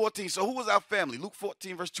chapter 14. So who was our family? Luke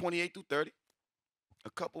 14, verse 28 through 30. A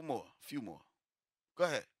couple more, a few more. Go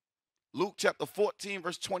ahead. Luke chapter 14,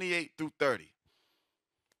 verse 28 through 30.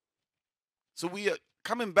 So we are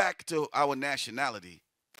coming back to our nationality,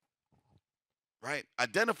 right?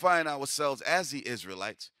 Identifying ourselves as the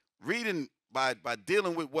Israelites, reading by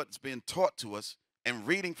dealing with what's being taught to us and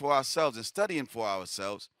reading for ourselves and studying for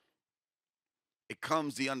ourselves, it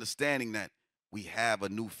comes the understanding that we have a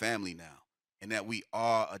new family now. And that we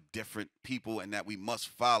are a different people and that we must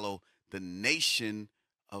follow the nation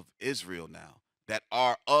of Israel now, that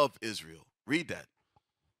are of Israel. Read that.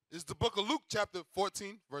 This is the book of Luke, chapter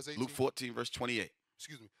 14, verse 18. Luke 14, verse 28.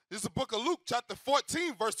 Excuse me. This is the book of Luke, chapter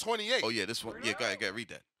 14, verse 28. Oh, yeah, this one. Yeah, go ahead, read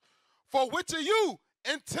that. For which of you,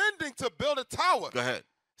 intending to build a tower, go ahead,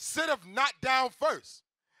 sitteth not down first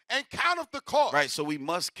and counteth the cost. Right, so we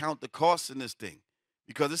must count the cost in this thing.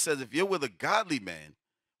 Because it says if you're with a godly man,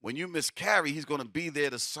 when you miscarry, he's going to be there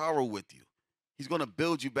to sorrow with you. He's going to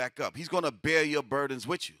build you back up. He's going to bear your burdens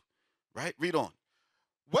with you. Right? Read on.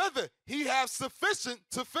 Whether he have sufficient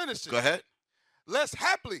to finish it. Go ahead. Lest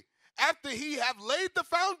haply, after he have laid the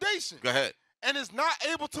foundation. Go ahead. And is not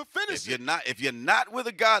able to finish it. If you're not with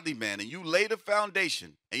a godly man and you lay the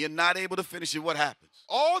foundation and you're not able to finish it, what happens?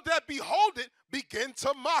 All that behold it begin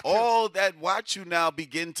to mock you. All that watch you now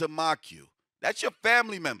begin to mock you. That's your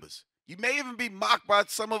family members. You may even be mocked by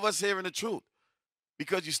some of us here in the truth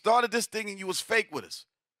because you started this thing and you was fake with us,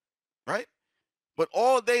 right? But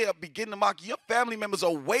all they are beginning to mock you. Your family members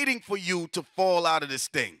are waiting for you to fall out of this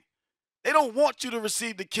thing. They don't want you to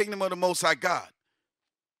receive the kingdom of the Most High God.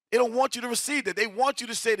 They don't want you to receive that. They want you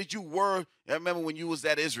to say that you were. I remember when you was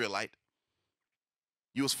that Israelite.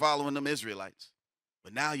 You was following them Israelites.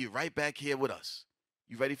 But now you're right back here with us.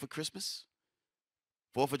 You ready for Christmas?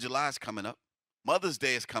 4th of July is coming up. Mother's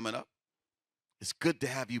Day is coming up. It's good to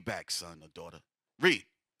have you back, son or daughter. Read.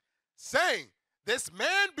 Saying, this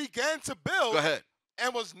man began to build Go ahead.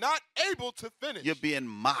 and was not able to finish. You're being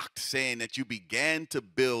mocked, saying that you began to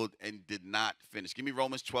build and did not finish. Give me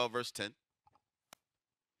Romans 12, verse 10.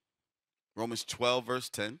 Romans 12, verse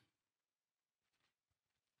 10.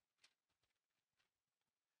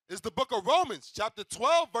 It's the book of Romans, chapter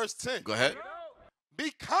 12, verse 10. Go ahead.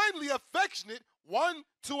 Be kindly affectionate one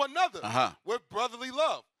to another with brotherly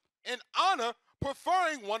love and honor,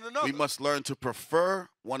 preferring one another. We must learn to prefer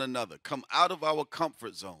one another. Come out of our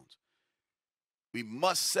comfort zones. We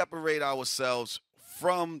must separate ourselves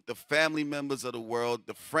from the family members of the world,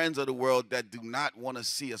 the friends of the world that do not want to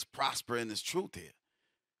see us prosper in this truth here.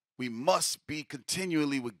 We must be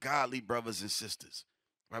continually with godly brothers and sisters.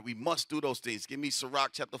 Right? We must do those things. Give me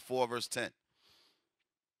Sirach chapter 4, verse 10.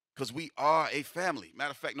 Because we are a family.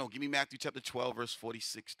 Matter of fact, no, give me Matthew chapter 12, verse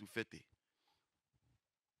 46 through 50.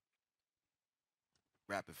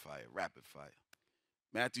 Rapid fire, rapid fire.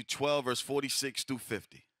 Matthew 12, verse 46 through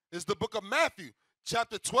 50. It's the book of Matthew,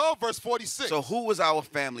 chapter 12, verse 46. So who was our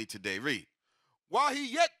family today? Read. While he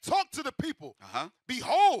yet talked to the people,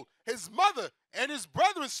 behold, his mother and his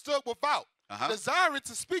brethren stood without, desiring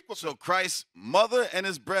to speak with him. So Christ's mother and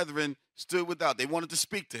his brethren stood without. They wanted to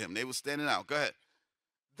speak to him. They were standing out. Go ahead.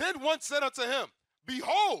 Then one said unto him,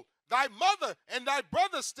 behold, thy mother and thy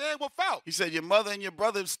brother stand without. He said, your mother and your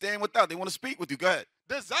brother stand without. They want to speak with you. Go ahead.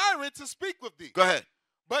 Desiring to speak with thee. Go ahead.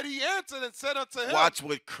 But he answered and said unto him. Watch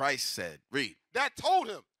what Christ said. Read. That told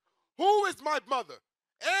him, who is my mother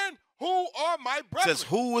and who are my brethren? It says,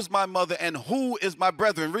 who is my mother and who is my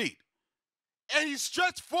brethren? Read. And he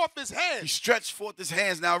stretched forth his hands. He stretched forth his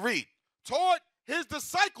hands. Now read. Toward his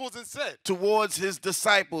disciples and said. Towards his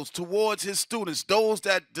disciples, towards his students, those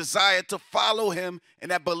that desired to follow him and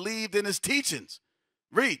that believed in his teachings.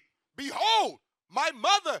 Read. Behold, my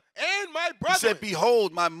mother and my brethren. He said,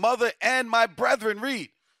 behold, my mother and my brethren. Read.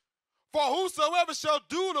 For whosoever shall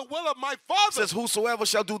do the will of my Father. It says, whosoever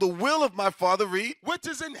shall do the will of my Father. Read. Which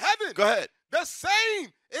is in heaven. Go ahead. The same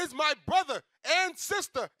is my brother and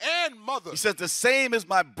sister and mother. He says, the same is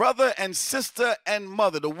my brother and sister and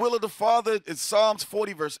mother. The will of the Father is Psalms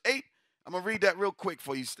 40, verse 8. I'm going to read that real quick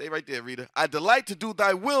for you. Stay right there, reader. I delight to do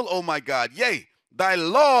thy will, O my God. Yea, thy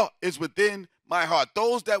law is within my heart.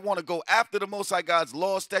 Those that want to go after the Most High God's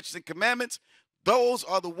law, statutes, and commandments, those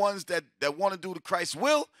are the ones that want to do the Christ's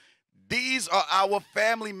will. These are our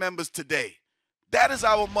family members today. That is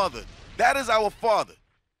our mother. That is our father.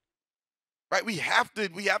 Right? We have to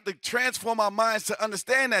transform our minds to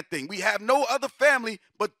understand that thing. We have no other family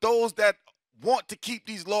but those that want to keep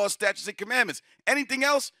these laws, statutes, and commandments. Anything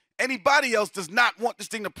else, anybody else does not want this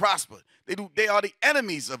thing to prosper. They are the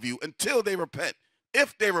enemies of you until they repent.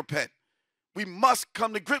 If they repent, we must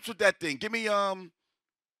come to grips with that thing. Give me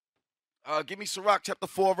Sirach chapter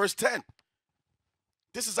 4, verse 10.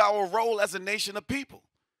 This is our role as a nation of people.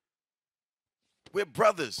 We're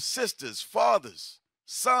brothers, sisters, fathers,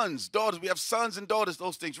 sons, daughters. We have sons and daughters,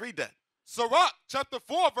 those things. Read that. Sirach chapter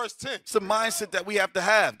 4, verse 10. It's a mindset that we have to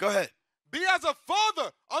have. Go ahead. Be as a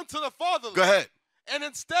father unto the fatherless. Go ahead. And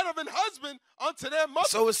instead of an husband unto their mother.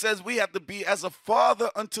 So it says we have to be as a father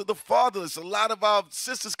unto the fatherless. A lot of our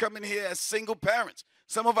sisters come in here as single parents.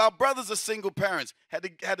 Some of our brothers are single parents. Had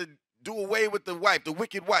to do away with the wife, the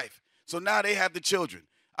wicked wife. So now they have the children.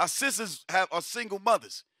 Our sisters are single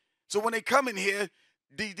mothers. So when they come in here,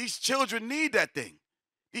 these children need that thing.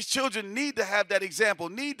 These children need to have that example,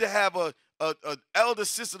 need to have a elder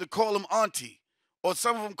sister to call them auntie, or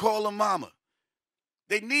some of them call them mama.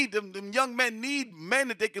 They need them young men need men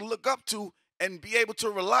that they can look up to and be able to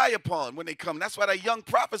rely upon when they come. That's why that Young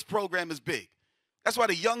Prophets program is big. That's why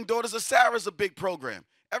the Young Daughters of Sarah is a big program.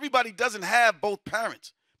 Everybody doesn't have both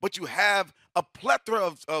parents, but you have a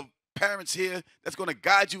plethora of parents here that's going to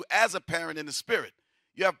guide you as a parent in the spirit.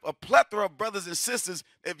 You have a plethora of brothers and sisters.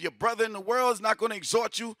 If your brother in the world is not going to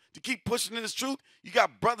exhort you to keep pushing in this truth, you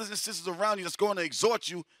got brothers and sisters around you that's going to exhort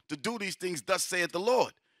you to do these things, thus saith the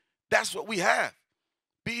Lord. That's what we have.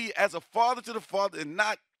 Be as a father to the father and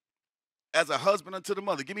not as a husband unto the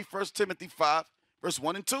mother. Give me 1 Timothy 5, verse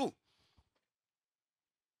 1 and 2.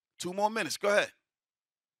 2 more minutes. Go ahead.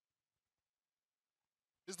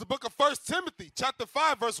 It's the book of 1 Timothy, chapter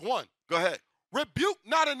 5, verse 1. Go ahead. Rebuke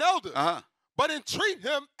not an elder, but entreat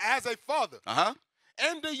him as a father,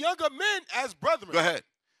 and the younger men as brethren. Go ahead.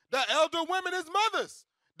 The elder women as mothers,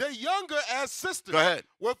 the younger as sisters. Go ahead.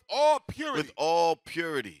 With all purity. With all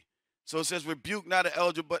purity. So it says, rebuke not an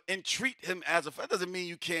elder, but entreat him as a father. That doesn't mean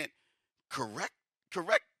you can't correct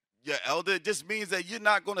your elder. It just means that you're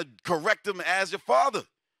not going to correct him as your father.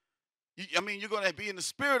 You're going to be in the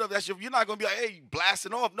spirit of that. You're not going to be like, hey,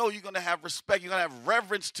 blasting off. No, you're going to have respect. You're going to have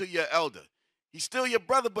reverence to your elder. He's still your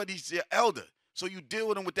brother, but he's your elder. So you deal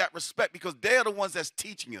with him with that respect because they're the ones that's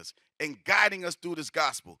teaching us and guiding us through this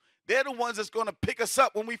gospel. They're the ones that's going to pick us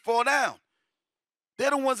up when we fall down.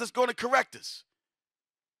 They're the ones that's going to correct us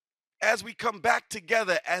as we come back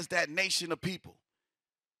together as that nation of people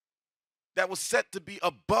that was set to be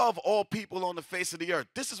above all people on the face of the earth.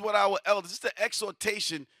 This is what our elders, this is the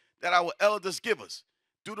exhortation that our elders give us.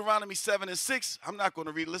 Deuteronomy 7 and 6, I'm not going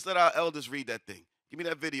to read it. Let's let our elders read that thing. Give me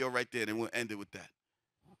that video right there, and we'll end it with that.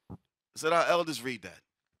 Let's let our elders read that.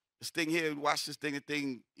 This thing here, watch this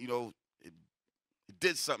thing, you know, it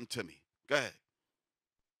did something to me. Go ahead.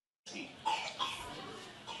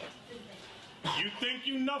 You think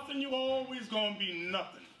you nothing, you always gonna be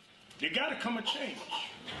nothing. You gotta come a change.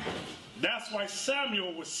 That's why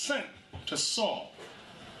Samuel was sent to Saul.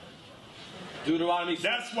 Deuteronomy.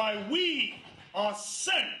 That's why we are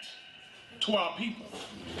sent to our people.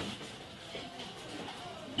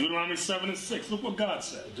 Deuteronomy 7 and 6. Look what God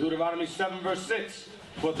said. Deuteronomy 7 verse 6.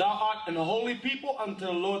 For thou art an holy people unto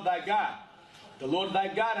the Lord thy God. The Lord thy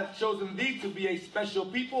God hath chosen thee to be a special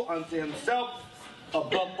people unto himself,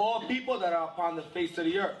 above all people that are upon the face of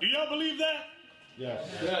the earth. Do y'all believe that? Yes.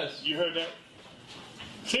 Yes. You heard that?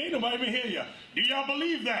 See, nobody even hear you. Do y'all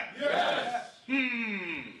believe that? Yes.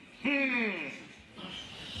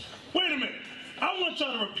 Wait a minute. I want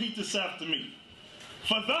y'all to repeat this after me.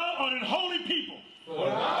 For thou art an holy people. For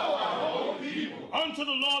thou art holy people. Unto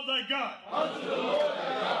the Lord thy God. Unto the Lord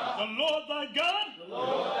thy God. The Lord thy God. The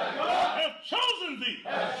Lord thy God. Hath chosen thee.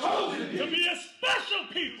 Hath chosen thee. To be a special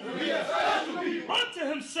people. To be a special people. Unto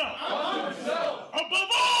himself. Unto himself. Above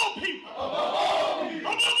all people. Above all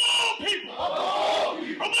people. Above all people. Above all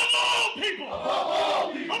people. Above all people. Above all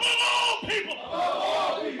people. Above all people. Above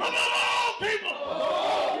all people. Above all people. Above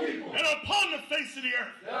all people. And upon the face of the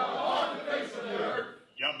earth. And upon the face of the earth.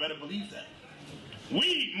 Y'all better believe that.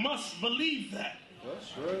 We must believe that.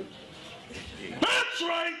 That's right. That's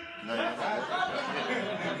right.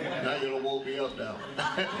 Now you're gonna woke me up now.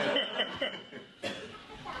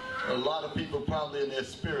 A lot of people probably in their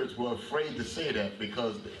spirits were afraid to say that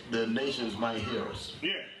because the nations might hear us.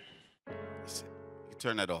 Yeah. You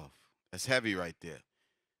turn that off. That's heavy right there.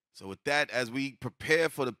 So with that, as we prepare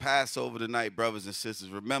for the Passover tonight, brothers and sisters,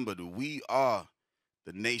 remember that we are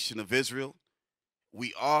the nation of Israel.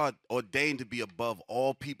 We are ordained to be above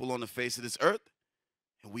all people on the face of this earth,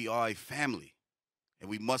 and we are a family, and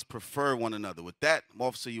we must prefer one another. With that, I'm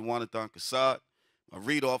Officer Iuic Kassad, my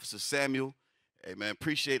Reed Officer Samuel. Hey, man,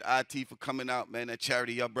 appreciate IT for coming out, man. That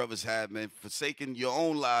charity y'all brothers have, man, forsaking your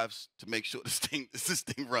own lives to make sure this thing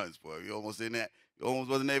runs, boy. You almost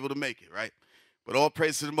wasn't able to make it, right? But all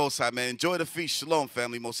praise to the Most High, man. Enjoy the feast. Shalom,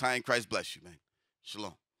 family. Most High in Christ bless you, man.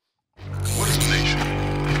 Shalom. What is a nation?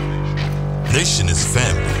 Nation is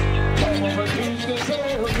family.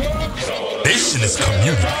 Nation is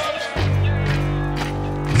community.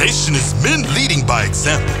 Nation is men leading by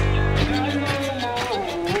example.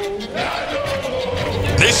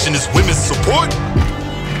 Nation is women's support.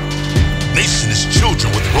 Nation is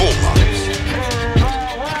children with role models.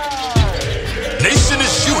 Nation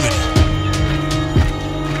is unity.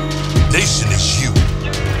 Nation is you.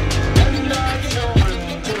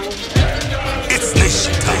 It's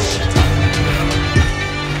nation time.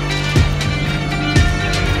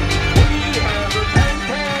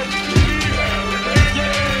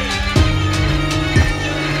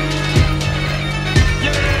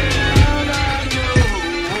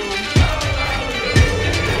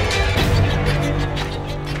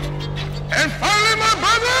 And finally, my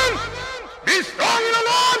brethren, be strong in the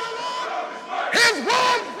Lord. His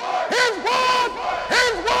word